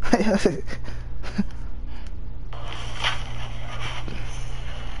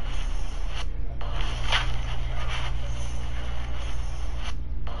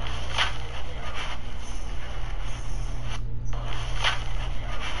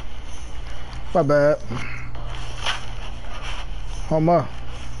 My bad. Homer.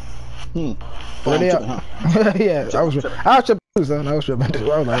 Where they tripping, at? huh? Yeah, I was tripping too, son. I was tripping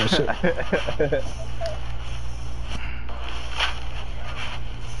too. I was like, oh, shit.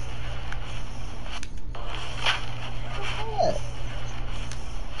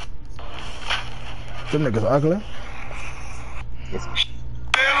 Them niggas ugly. Yes. I'm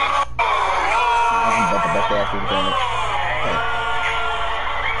about the best ass thing going on. Hey.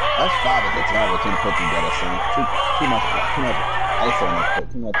 That's 5 at the time we can't put together, son. Too much ISO on this put.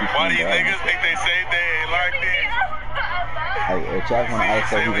 Too much. Why these niggas think they say they ain't like this? Like, if Chaz wanna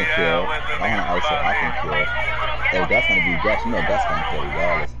ISO, he can kill. If I wanna ISO, I can kill. If Gus gonna be Gus, you know Gus gonna kill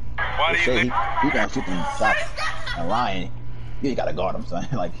regardless. Why do you think? He gonna shoot them shots. And Ryan, you gotta guard him, son.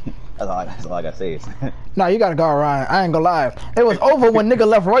 Like, that's all I gotta say. Nah, you gotta guard Ryan. I ain't gonna lie. It was over when nigga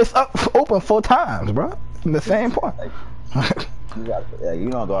left Royce up open 4 times, bro. In the same point. Like, you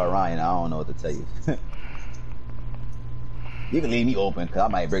don't guard Ryan, I don't know what to tell you. You can leave me open, cause I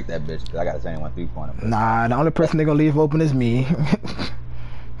might break that bitch, cause I got a 71 3-pointer. Nah, the only person they gonna leave open is me.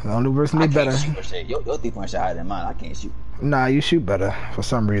 The only person they better. Shoot, your 3-point shot higher than mine. I can't shoot. Nah, you shoot better for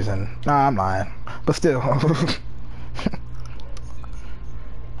some reason. Nah, I'm lying. But still.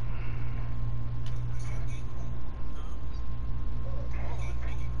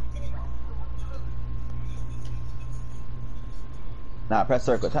 Nah, press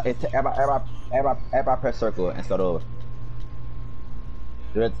circle. Everybody press circle and start over.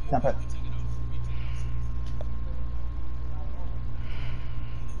 Do it.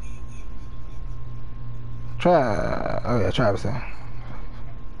 Oh yeah, Travis.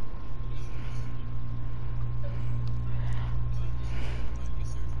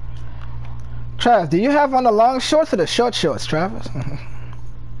 Travis, do you have on the long shorts or the short shorts, Travis?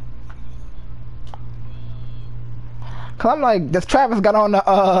 Cause I'm like, does Travis got on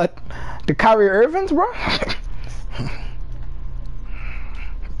the Kyrie Irvings, bro?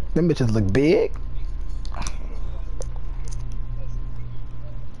 Them bitches look big.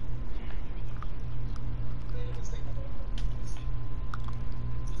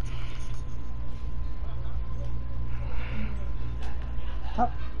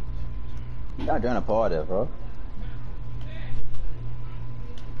 Y'all doing a party, bro.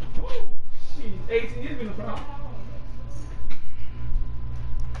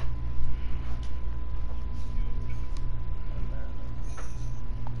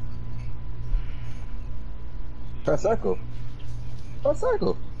 Press circle. Press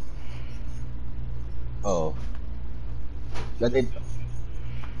circle. Oh. Let it.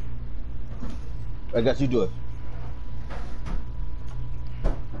 I guess you do it.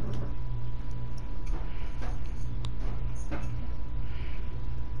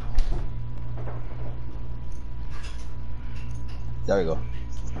 There we go.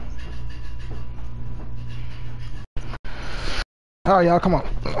 All right, y'all, come on.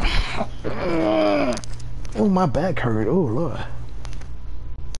 Oh, my back hurt. Oh, Lord.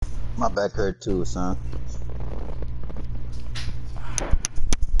 My back hurt too, son.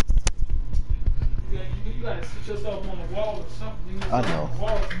 You gotta sit yourself on the wall or something. I know.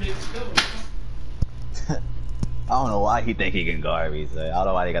 I don't know why he think he can guard me, so I don't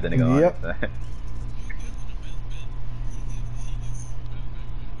know why they got the nigga on. Yep.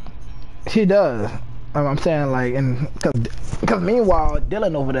 He does. I'm saying, like, and cause meanwhile,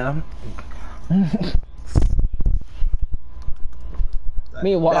 Dylan over there.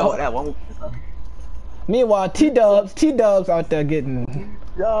 Meanwhile, T-Dubs out there getting.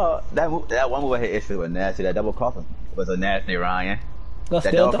 Yo, that one move I hit issue was nasty. That double crossing was a nasty Ryan.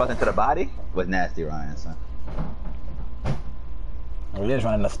 That double crossing to the body was nasty Ryan, son. Oh, they're just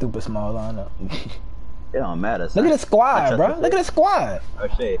running a stupid small lineup. It don't matter, son. Look at the squad, bro. Look at the squad. Oh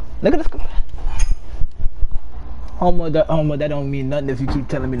shit. Look at the squad. Homo, that don't mean nothing if you keep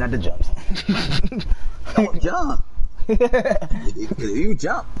telling me not to jump. Don't jump. If you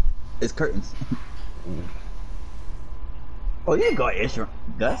jump, it's curtains. Oh, you can go issue.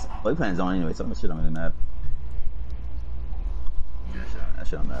 Gus? Well, he playing zone anyway, so that shit don't really matter. That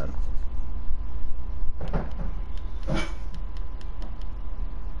shit don't matter.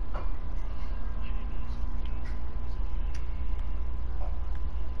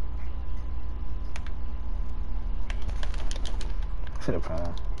 Should have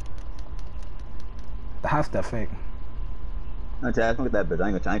played. The house that fake. No, Chad, look at that bitch. I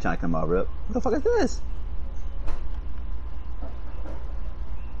ain't trying to come out rip. What the fuck is this?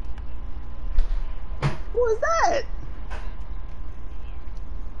 What is that?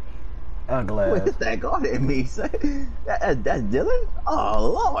 Ugly. What is that guarding me, son? That's Dylan? Oh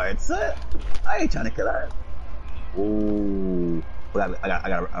Lord, son. I ain't trying to kill her. Ooh. I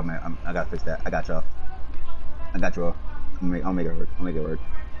gotta fix that. I got y'all. I'll make it work.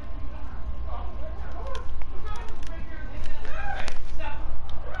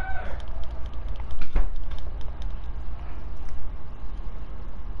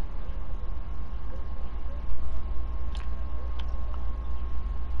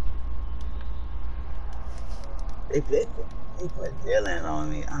 They put Dylan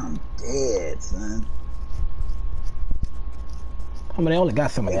on me. I'm dead, son. I mean, they only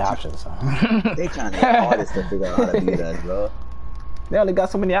got so many options. Huh? They trying their hardest to figure out how to beat us, bro. They only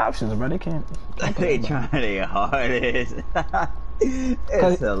got so many options, bro. They can't. They trying their hardest.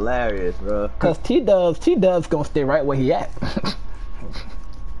 It's hilarious, bro. Cause T-Dub's gonna stay right where he at.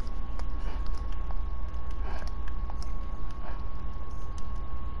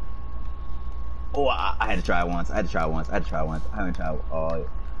 Oh, I had to try it once. I haven't tried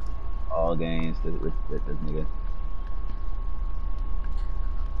all games with this nigga.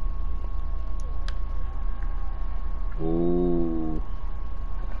 Ooh.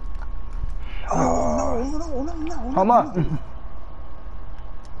 Oh, no. Hold on.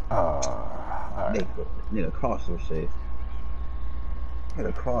 Alright. Nigga cross or shit.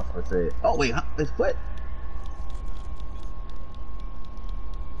 Nigga cross or shit. Oh, wait, his foot.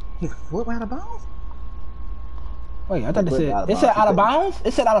 His foot went out of bounds? Wait, I thought it said out of bounds?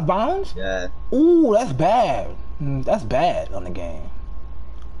 It said out of bounds? Yeah. Ooh, that's bad. That's bad on the game.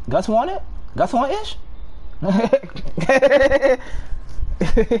 Gus want it? Gus want ish?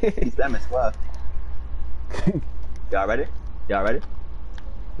 He's them as well. Y'all ready?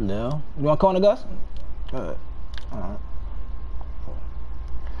 No. You want to call on the Gus? Alright.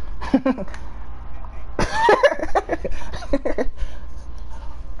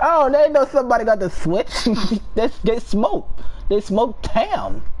 Oh, they know somebody got the switch. They smoked. They smoked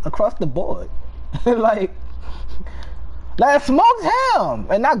Tam across the board. like smoked Ham.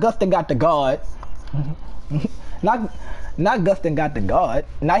 And not Gustin got the guard. Not Gustin got the guard.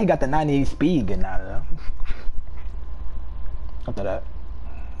 Now he got the 98 speed getting out of there. After that.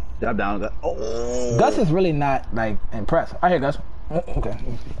 Drop down, Gus. Oh. Gus is really not like impressed. I hear Gus. Okay.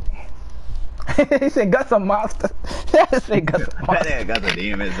 He said Gus a monster. He said Gus a monster. That Gus a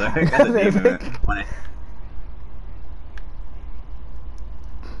demon, sir. Gus a demon.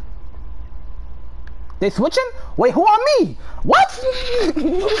 They switching? Wait, who on me? What?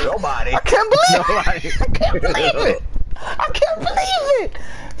 Nobody. I can't believe it. I can't believe it. I can't believe it.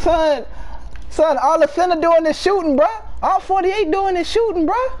 Son, all the center doing is shooting, bruh. All 48 doing is shooting,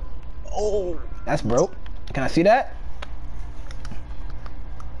 bruh. Oh. That's broke. Can I see that?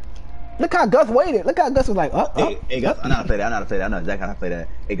 Look how Gus waited. Look how Gus was like, up. Hey, Gus, I know how to play that. I know exactly how to play that.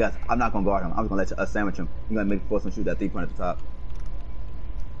 Hey, Gus, I'm not going to guard him. I'm just going to let you sandwich him. You're going to force him to shoot that 3-point at the top.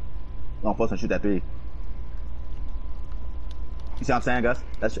 I'm going to force him to shoot that 3. You see what I'm saying, Gus?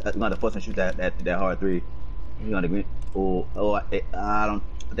 That's going to force him to shoot that hard 3. You're going to agree. I don't.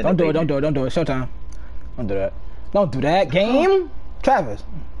 Don't do it. Showtime. Don't do that. Don't do that. Game? Travis.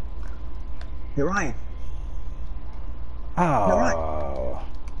 Hey, Ryan. Oh. Hey, Ryan.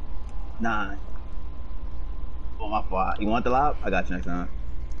 9. Oh, my fault. You want the lob? I got you next time.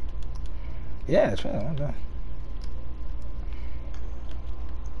 Yeah, it's fine. I'm done.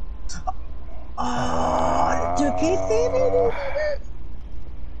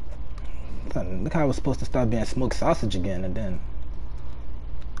 Look how I was supposed to start being smoked sausage again, and then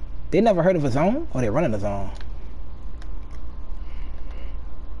they never heard of a zone, or they running a zone.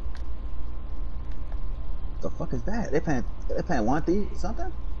 The fuck is that? They playing 1-3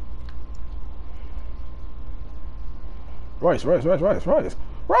 something? Royce. Put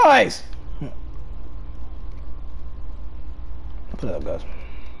it up, guys.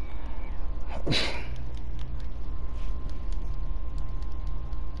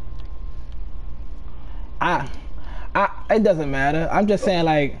 It doesn't matter. I'm just saying,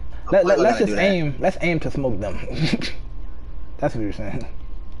 like, let's just aim. Let's aim to smoke them. That's what you're saying.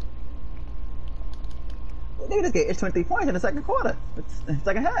 They just get 23 points in the second quarter. It's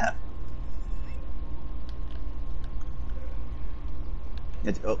second half.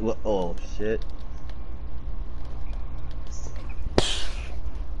 Oh shit.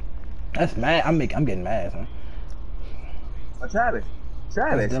 That's mad. I'm getting mad, huh? Oh, Travis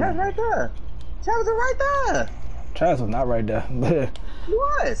right there. Travis is right there. Travis was not right there. He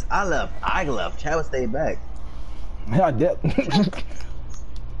was. I left. Travis stayed back. Yeah, I did.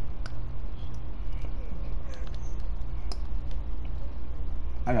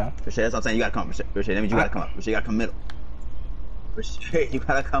 I know. Rashay, that's what I'm saying. You gotta come. Rashay, that means you gotta come up. Rashay, you gotta come middle. Rashay, you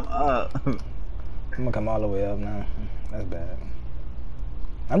gotta come up. I'm gonna come all the way up now. That's bad.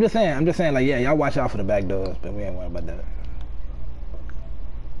 I'm just saying, like, yeah, y'all watch out for the back doors, but we ain't worried about that.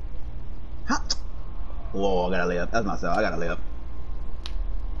 Whoa, I gotta lay up. That's myself. I gotta lay up.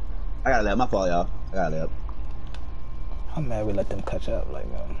 My fault, y'all. I gotta lay up. I'm mad we let them catch up, like,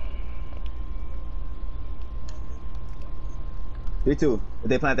 3-2. If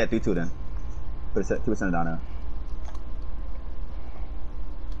they plant that 3-2, then put it center down there.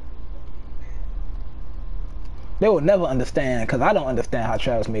 They will never understand, because I don't understand how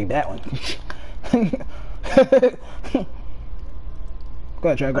Travis made that one. Go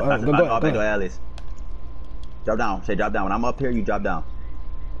ahead, Travis. Go ahead. Go ahead. Alice. Drop down. Say drop down. When I'm up here, you drop down.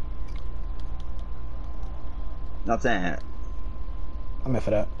 You know what I'm saying? I'm in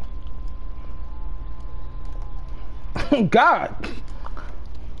for that. God!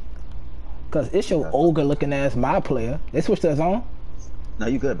 Because it's your ogre looking ass my player. They switched us on. No,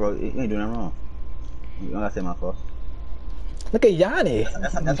 you good, bro. You ain't doing nothing wrong. You don't gotta say my fault. Look at Yanni.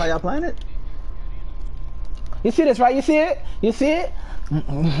 That's how y'all playing it? You see this, right? You see it? You see it?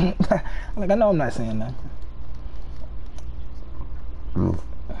 Like, I know I'm not saying that.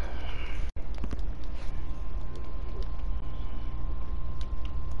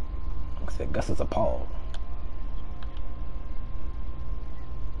 I said Gus is appalled.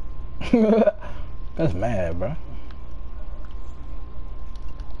 That's mad, bro.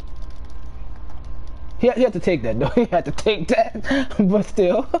 He had to take that, though. He had to take that, but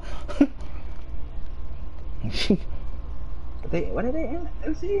still. What are they in?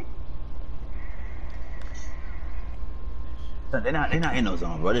 MC? They're not in no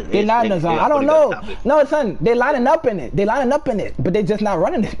zone, bro. They're not in the zone. I don't know. No, son, they lining up in it. They lining up in it, but they just not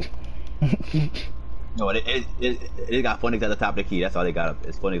running it. No, it got Phoenix at the top of the key. That's all they got up.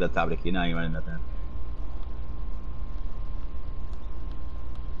 It's Phoenix at the top of the key. Now you running nothing.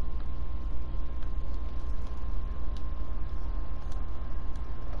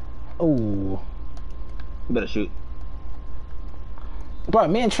 Oh. You better shoot. Bro,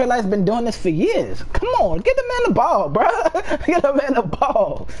 me and Trey Light's been doing this for years. Come on, get the man the ball, bro. Get the man the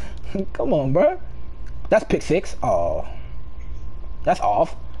ball. Come on, bro. That's pick 6. Oh. That's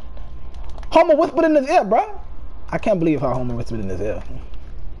off. Homer whispered in his ear, bro. I can't believe how Homer whispered in his ear.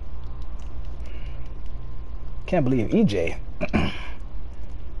 Can't believe EJ.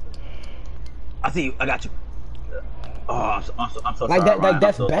 I see you. I got you. Oh, I'm so like sorry. that. Like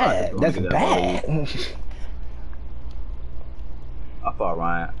that's so bad. That's bad. I fought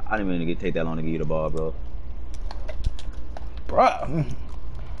Ryan. I didn't even take that long to give you the ball, bro. Bruh.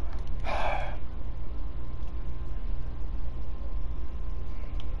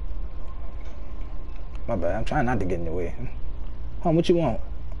 My bad. I'm trying not to get in the way. Home, what you want?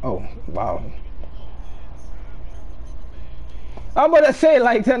 Oh, wow. I'm about to say,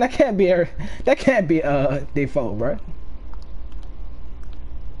 like, that can't be their fault, bro.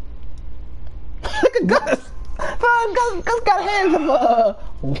 Look at Gus. Gus got hands of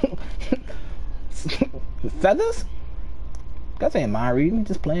feathers. Gus ain't mind reading. He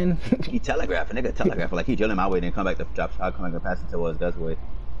just playing. He telegraphing. Nigga telegraphing like he drilling my way, then come back to drop. I'll come back and pass it towards Gus' way.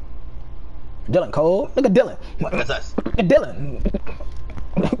 Dylan Cole. Look at Dylan. That's us. Look at Dylan.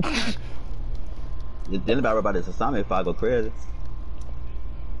 Dylan about this assignment if I go crazy.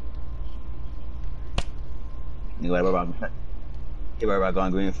 He worry about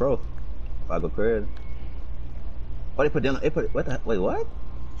going green fro. If I go crazy. Oh, they put Dylan. They put what the? Wait, what?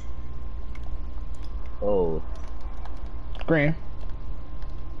 Oh. Green.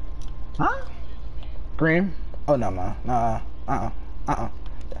 Huh? Green. Oh no, man. Nah. Huh?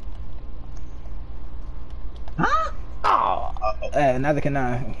 Oh. Neither can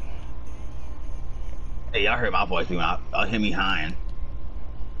I. Hey, y'all heard my voice doing. I'll hear me highing.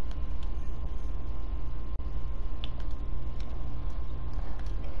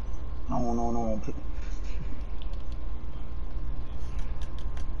 No.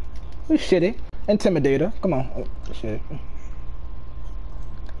 We shitty. Intimidator. Come on. Oh, shit.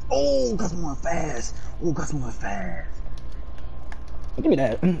 Oh, Gus moving fast. Give me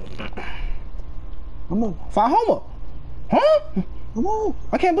that. Come on. Find Homer. Huh? Come on.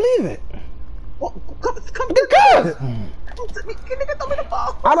 I can't believe it. Oh, come. Gus! Nigga, throw me the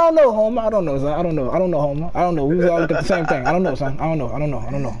ball. I don't know, Homer. I don't know, son. I don't know, Homer. I don't know. We was all looking at the same thing. I don't know, son. I don't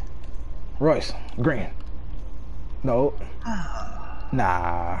know. Royce. Green. No.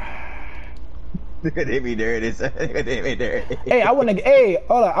 Nah. Nigga, they be dirty. Hey, I wouldn't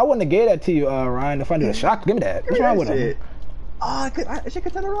have gave that to you, Ryan, if I did a shot. Give me that. What's wrong with him? Oh, she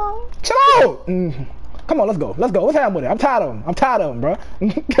could turn around. Chill out! Come on, let's go. What's happening with it? I'm tired of him, bro.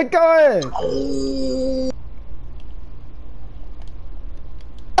 Get going. Oh.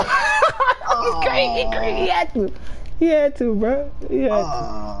 He had to. Bro. He had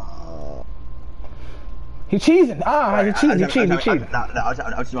to. He cheating. He cheating. I just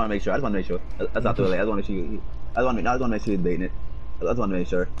want to make sure. That's not too late. I just want to make sure he's baiting it. I just want to make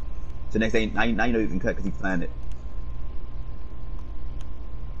sure. So next day, now you know you can cut because he planned it.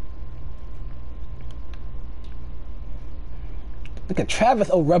 Look at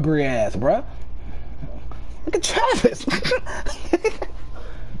Travis, oh rubbery ass, bro. Look at Travis.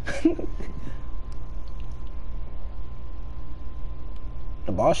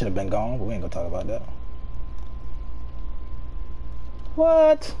 The ball should have been gone, but we ain't gonna talk about that.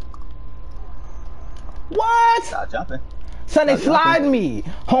 What? What? Stop jumping. Son, they Stop slide jumping. me.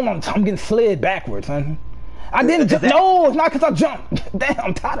 Hold on, I'm getting slid backwards, son. I didn't jump. No, it's not because I jumped. Damn,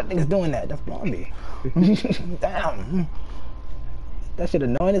 I'm tired of niggas doing that. That's blowing me. Damn. That shit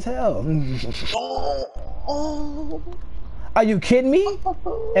annoying as hell. Are you kidding me?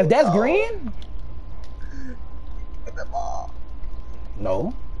 If that's green? Get the ball.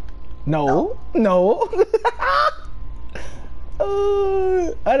 No. No. No.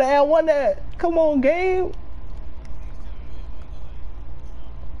 I done won that. Come on, game.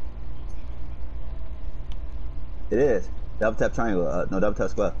 It is. Double tap triangle. No, double tap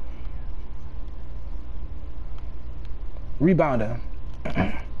square. Rebounder.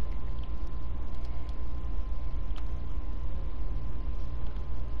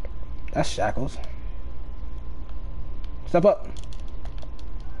 That's Shackles. Step up.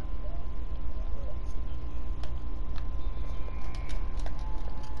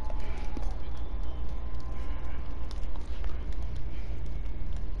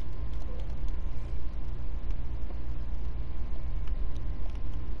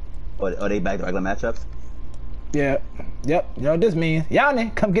 Are they back to regular matchups? Yeah. Yep. You know what this means.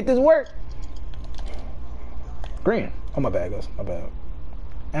 Yanni, come get this work. Green. Oh, my bad, Gus. My bad.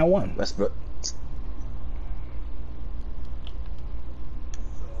 And one. Westbrook.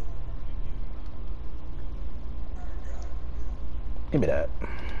 Give me that.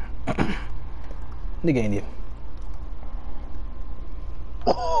 Nigga ain't you.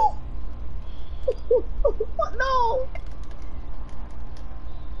 Oh! No!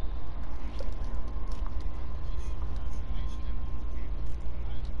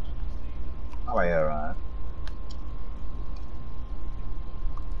 All right, Ryan.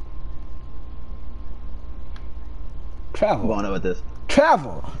 Travel. I'm going up with this.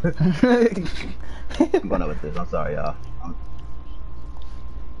 Travel. I'm going up with this. I'm sorry, y'all.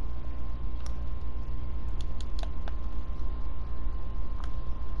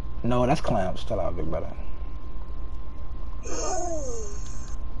 No, that's clamps. Tell out, big brother.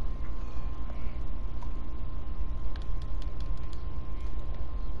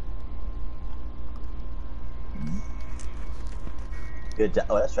 Good job.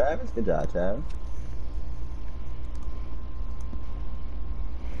 Oh, that's Travis. Good job, Travis.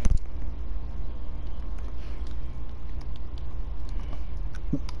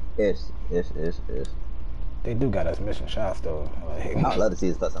 Ish. They do got us missing shots though. Like, I'd love to see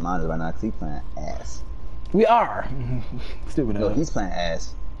his plus and minus right now because he's playing ass. we are. Stupid. No, he's playing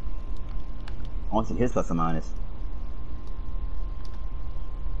ass. I want to see his plus and minus.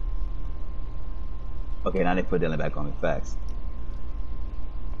 Okay, now they put Dylan back on me. Facts.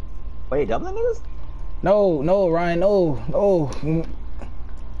 Wait, doubling niggas? No, no, Ryan, no.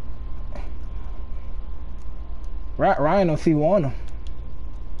 Ryan don't see one of them.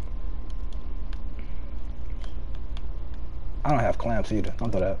 I don't have clamps either.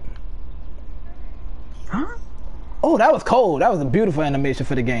 Don't do that. Huh? Oh, that was cold. That was a beautiful animation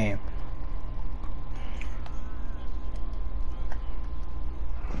for the game.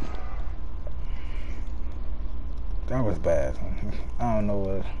 That was bad. I don't know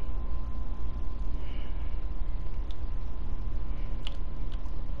what.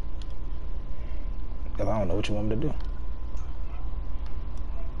 Cause I don't know what you want me to do.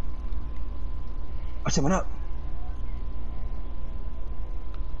 Oh shit, went up.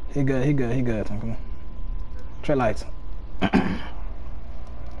 He good. Come on. Trey lights. Let's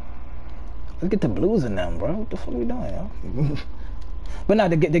get the blues in them, bro. What the fuck are we doing, yo? But no,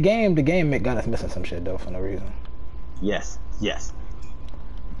 the game got us missing some shit though for no reason. Yes.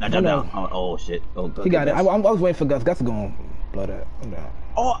 Now jump down. Oh shit. Oh, He got it. I was waiting for Gus. Gus is gonna blow that.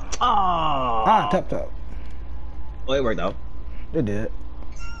 Oh. Top. Oh, it worked out. It did.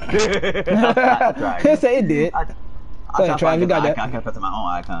 I tried. He'll say it did. Go ahead, Trav. You got that. I kept pressing my own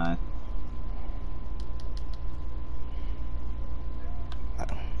icon.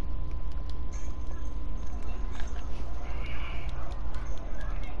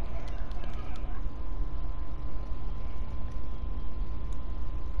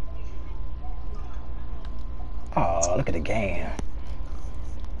 Oh, look at the game.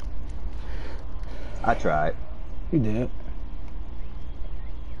 I tried. You did.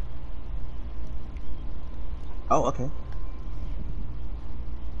 Oh, okay.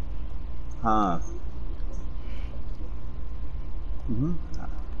 Huh.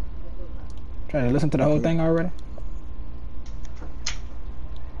 Trying to listen to the whole thing already?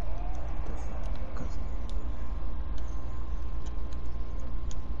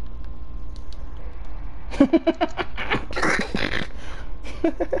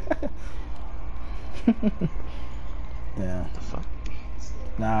 Yeah. The fuck?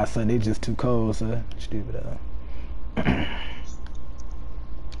 Nah, son, they just too cold, son. Stupid.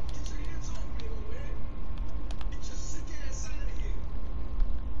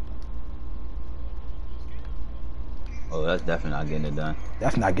 Oh, that's definitely not getting it done.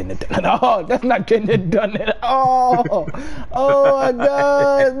 That's not getting it done at all. That's not getting it done at all. Oh my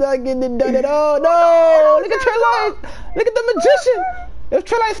God, it's not getting it done at all. No, look at Trey Lyles. Look at the magician. If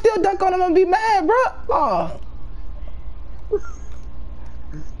Trey Lyles still dunk on him, I'm gonna be mad, bro. Oh.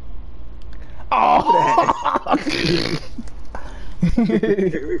 Oh.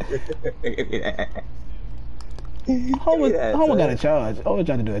 Homer got a charge. Homer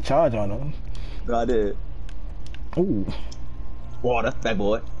tried to do a charge on him. No, I did. Ooh. Water, that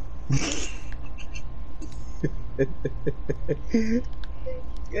boy.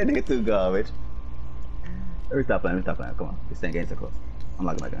 Yeah, nigga too garbage. Let me stop playing, Come on. This thing ain't so close. I'm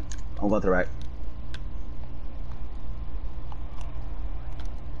locking my gun. I'm going to the right.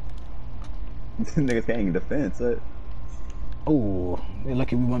 Niggas can't even defend, so. Ooh. We're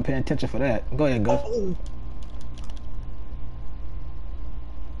lucky we weren't paying attention for that. Go ahead, Gus.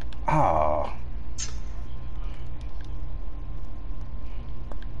 Oh.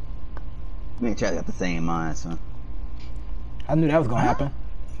 Me and Chad got the same mind, son. I knew that was gonna happen.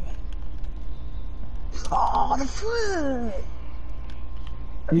 Oh, the foot!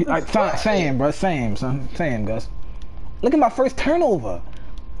 Same, bro. Same, son. Same, Gus. Look at my first turnover.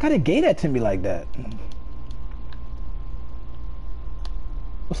 Gotta gave that to me like that.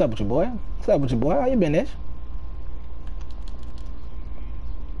 What's up with you, boy? What's up with you, boy? How you been, Ish?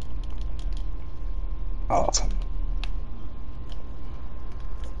 Oh.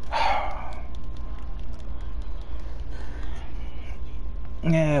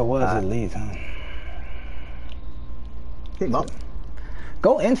 Yeah, it was at least, huh? Kick him up.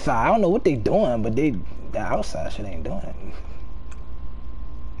 Go inside. I don't know what they doing, but the outside shit ain't doing it.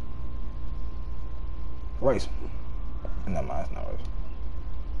 Royce. No, mine, it's not Royce.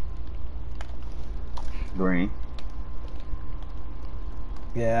 Green.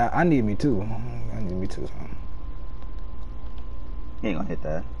 Yeah, I need me too. I need me too, son. He ain't gonna hit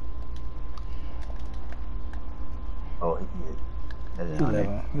that. Oh, he did. That is on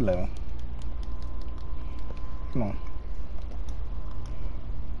there. 11. Come on.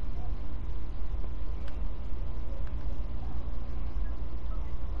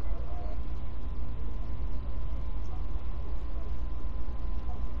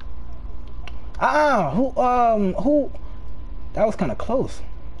 Who? That was kind of close.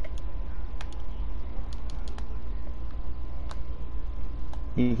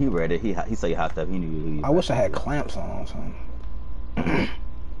 He read it. He saw you hot stuff. He knew you. I wish I had clamps on, son.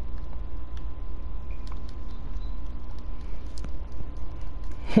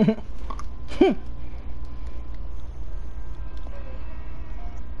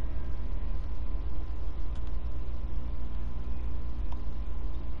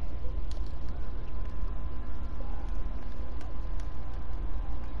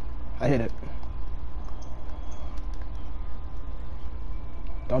 I hit it.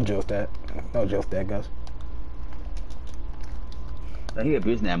 Don't joke that. Don't joke that, guys. He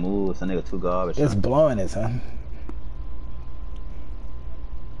abusing that move. Some nigga too garbage. It's blowing it, son.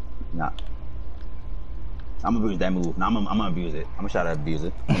 Nah. I'm gonna abuse that move. Nah, I'm gonna abuse it. I'm gonna try to abuse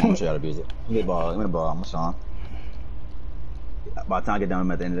it. I'm gonna show you how to abuse it. Give me the ball. Give me the ball. I'm gonna show him. By the time I get down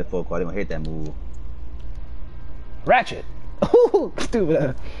at the end of the full court, they're gonna hit that move. Ratchet. Ooh,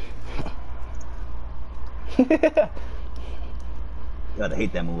 stupid. You gotta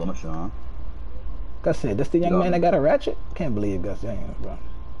hate that move. I'm gonna show him. Gus said, this the young man that got a ratchet? Can't believe Gus James, bro.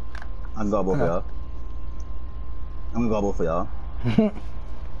 I'm gonna go both for y'all. I'm gonna go both for y'all.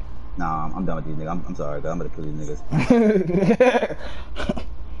 Nah, I'm done with these niggas. I'm sorry, guys. I'm gonna kill these niggas.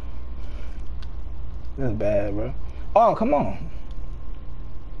 That's bad, bro. Oh, come on.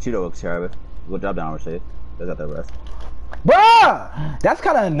 Cheeto, Charlie. We'll drop down, Rashay. They got that rest. Bruh! That's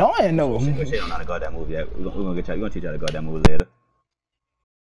kind of annoying, though. Rashay don't know how to guard that move yet. We're gonna get you. We're gonna teach you how to guard that move later.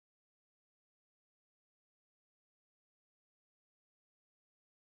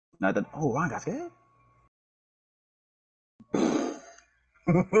 Not that. Oh, Ron got scared.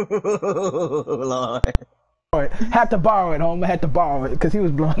 Lord. Had to borrow it, home. Had to borrow it because he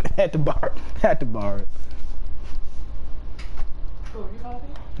was blowing. Had to borrow it. Had to borrow it. Oh, you have it?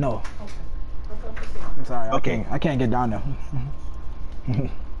 No. Okay. I thought you said. I'm sorry. Okay. I can't get down there.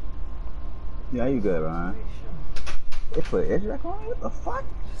 Yeah, you good, Ron? They put edge rack on you? What the fuck?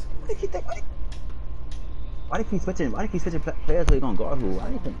 Why do you keep that? Why do you keep switching? Why do you keep switching players so you gonna guard who? Why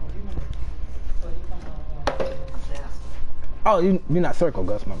do you think? Oh, you're not circle,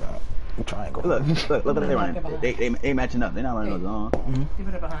 Gus. My bad. You triangle. Look at they running. They matching up. They not running no zone. Give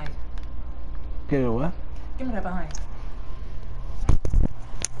me that behind. Get it what? Give me that behind.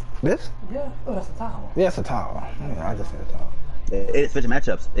 This? Yeah. Oh, that's a towel. Yeah, it's a towel. Yeah, I just said a towel. It's switching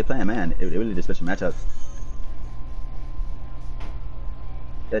matchups. They playing man. It really just switching matchups.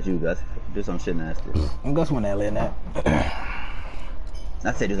 That's you, Gus. Do some shit nasty. And Gus went LA in that.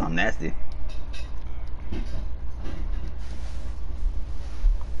 I said do something nasty.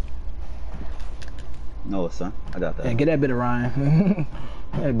 No, son. I got that. Yeah, get that bit of Ryan.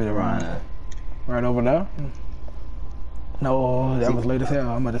 That bit of Ryan. Right over there. No, that was late as hell.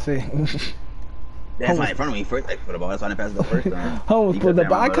 I'm about to say. That's right in front of me first. For the ball, that's why I didn't pass it the first time. Holmes put the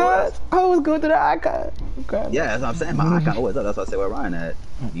icon. Holmes go to the icon. Okay. Yeah, that's what I'm saying. My icon always up. That's why I say where Ryan at.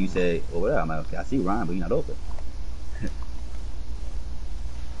 You say, well, whatever. I'm like, okay, I see Ryan, but he's not open.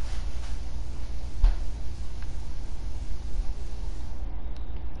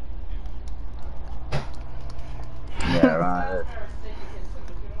 Yeah, Ryan.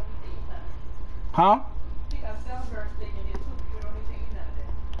 Huh?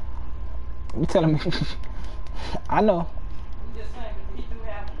 You telling me? I know.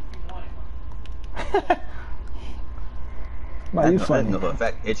 Man, you funny. No, for a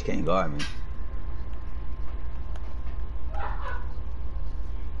fact, Itch can't guard me.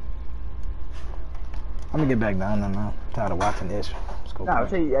 I'm gonna get back down there now. I'm tired of watching this. Let's go. Nah,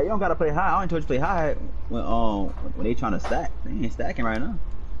 you don't gotta play high. I only told you to play high when they trying to stack. They ain't stacking right now.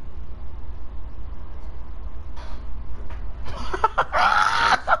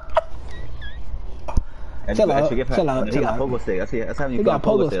 Chill out. He got pogo stick. That's how you got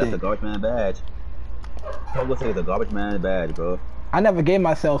pogo stick. That's a garbage man badge. Pogo stick is a garbage man badge, bro. I never gave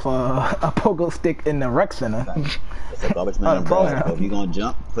myself a pogo stick in the rec center. It's a garbage man badge, bro. If you gonna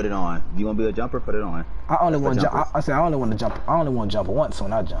jump, put it on. If you gonna be a jumper, put it on. I only want to jump. I said I only want to jump. I only want to jump once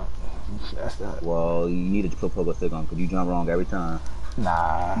when I jump. That's that. Well, you need to put pogo stick on because you jump wrong every time.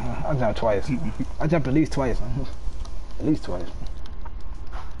 Nah, I jump twice. I jumped at least twice. At least twice.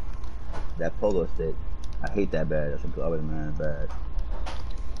 That pogo stick. I hate that badge. That's a garbage man badge.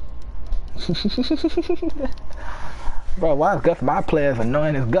 Bro, why is Gus my player as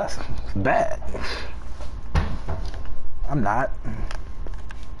annoying as Gus? It's bad. I'm not.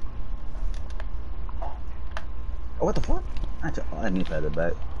 Oh, what the fuck? I need to pass it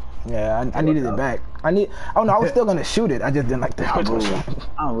back. Yeah, I needed it back. Oh no, I was still gonna shoot it. I just didn't like the I don't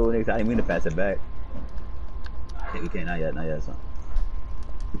rule niggas. I didn't mean to pass it back. Yeah, we can't. Not yet, son.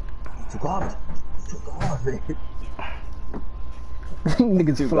 Too garbage. Too garbage.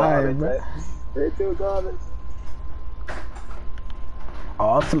 Niggas flying, bro. It's too garbage.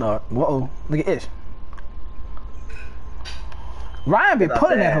 Oh, slow. Whoa, look at Ish. Ryan be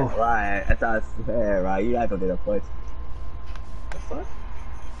pulling that hoe. Ryan, that's how I said, Ryan. You not gonna get a push. The fuck?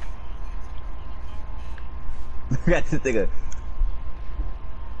 Got this nigga.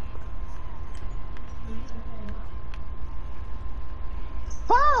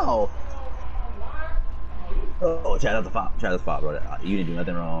 Foul! Oh, Chad, that's a foul. Chad, that's a foul, bro. You didn't do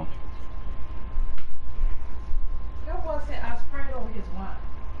nothing wrong. That was it. I sprayed over his wine.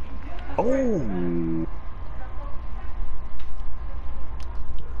 Oh.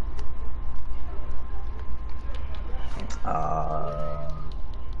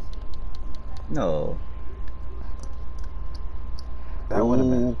 No. That would have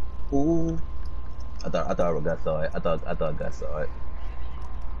been. Ooh. I thought Gus saw it. I thought Gus saw it.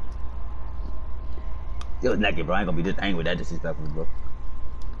 Yo, naked, bro. I ain't gonna be this angry with that disrespectful, bro.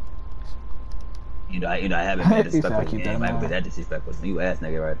 You know, I haven't been disrespectful. I ain't gonna be that disrespectful. You ass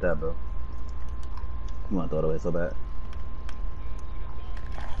nigga right there, bro. You wanna throw it away so bad?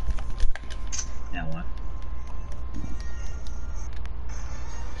 Yeah, one.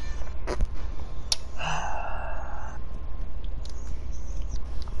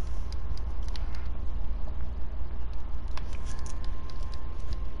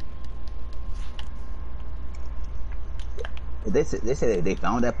 They say they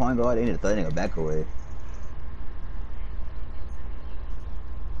found that point guard. They need to throw that nigga back away.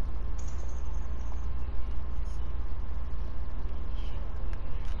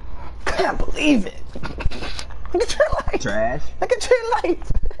 Can't believe it. Look at your lights. Trash. Look at your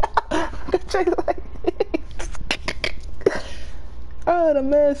lights. Look at your lights. Oh, the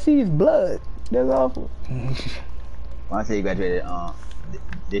man sees blood. That's awful. Well, I say he graduated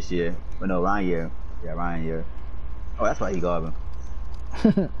this year. But no, Ryan year. Yeah, Ryan year. Oh, that's why he got him.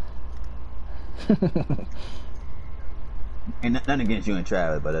 Ain't nothing against you and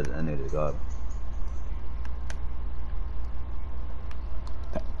Travis, but I knew they got him.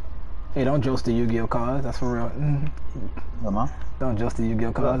 Hey, don't joust the Yu-Gi-Oh cards. That's for real. Come on. Don't joust the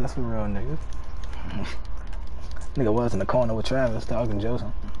Yu-Gi-Oh cards. That's for real, niggas. Nigga was in the corner with Travis talking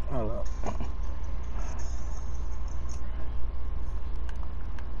Joseph. Hold up.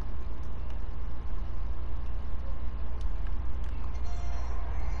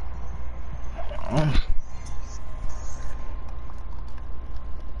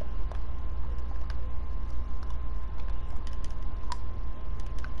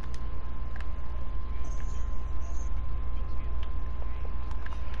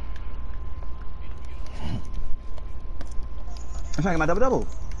 I'm trying to get my double.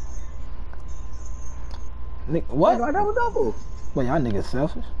 What? My double. Well, y'all niggas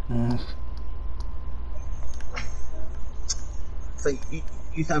selfish. So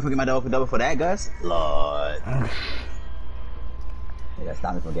you trying to get my double for that, Gus? Lord. You gotta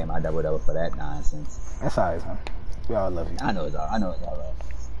stop me from getting my double for that nonsense. That's alright, son. We all love you. I know it's alright.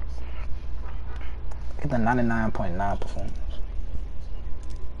 Get the 99.9 performance.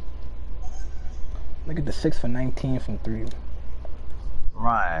 Look at the 6 for 19 from 3.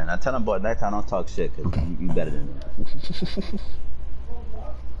 Ryan, I tell him, boy, that time don't talk shit, cause you better than me.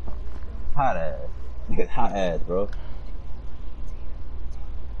 Hot ass. You get hot ass, bro.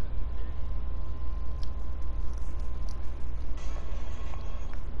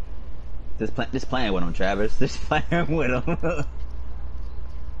 Just playing with him, Travis. Just playing with him.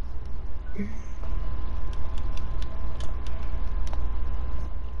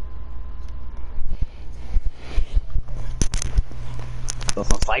 So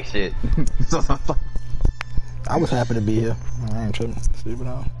some psych shit. I was happy to be here. I ain't tripping. Stupid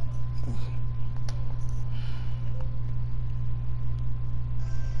all.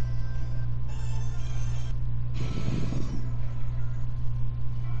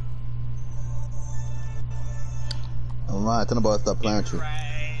 Alright, tell them about stop playing with you.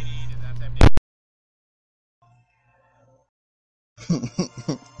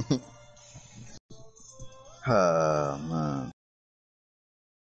 Oh man.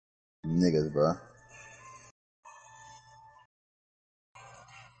 Niggas, bro.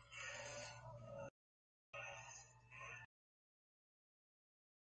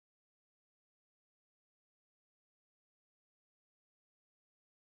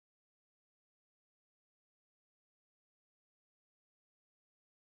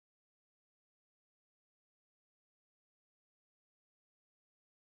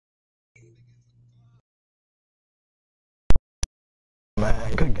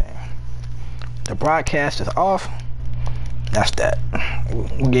 Man, good game. The broadcast is off. That's that.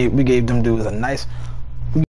 We gave them dudes a nice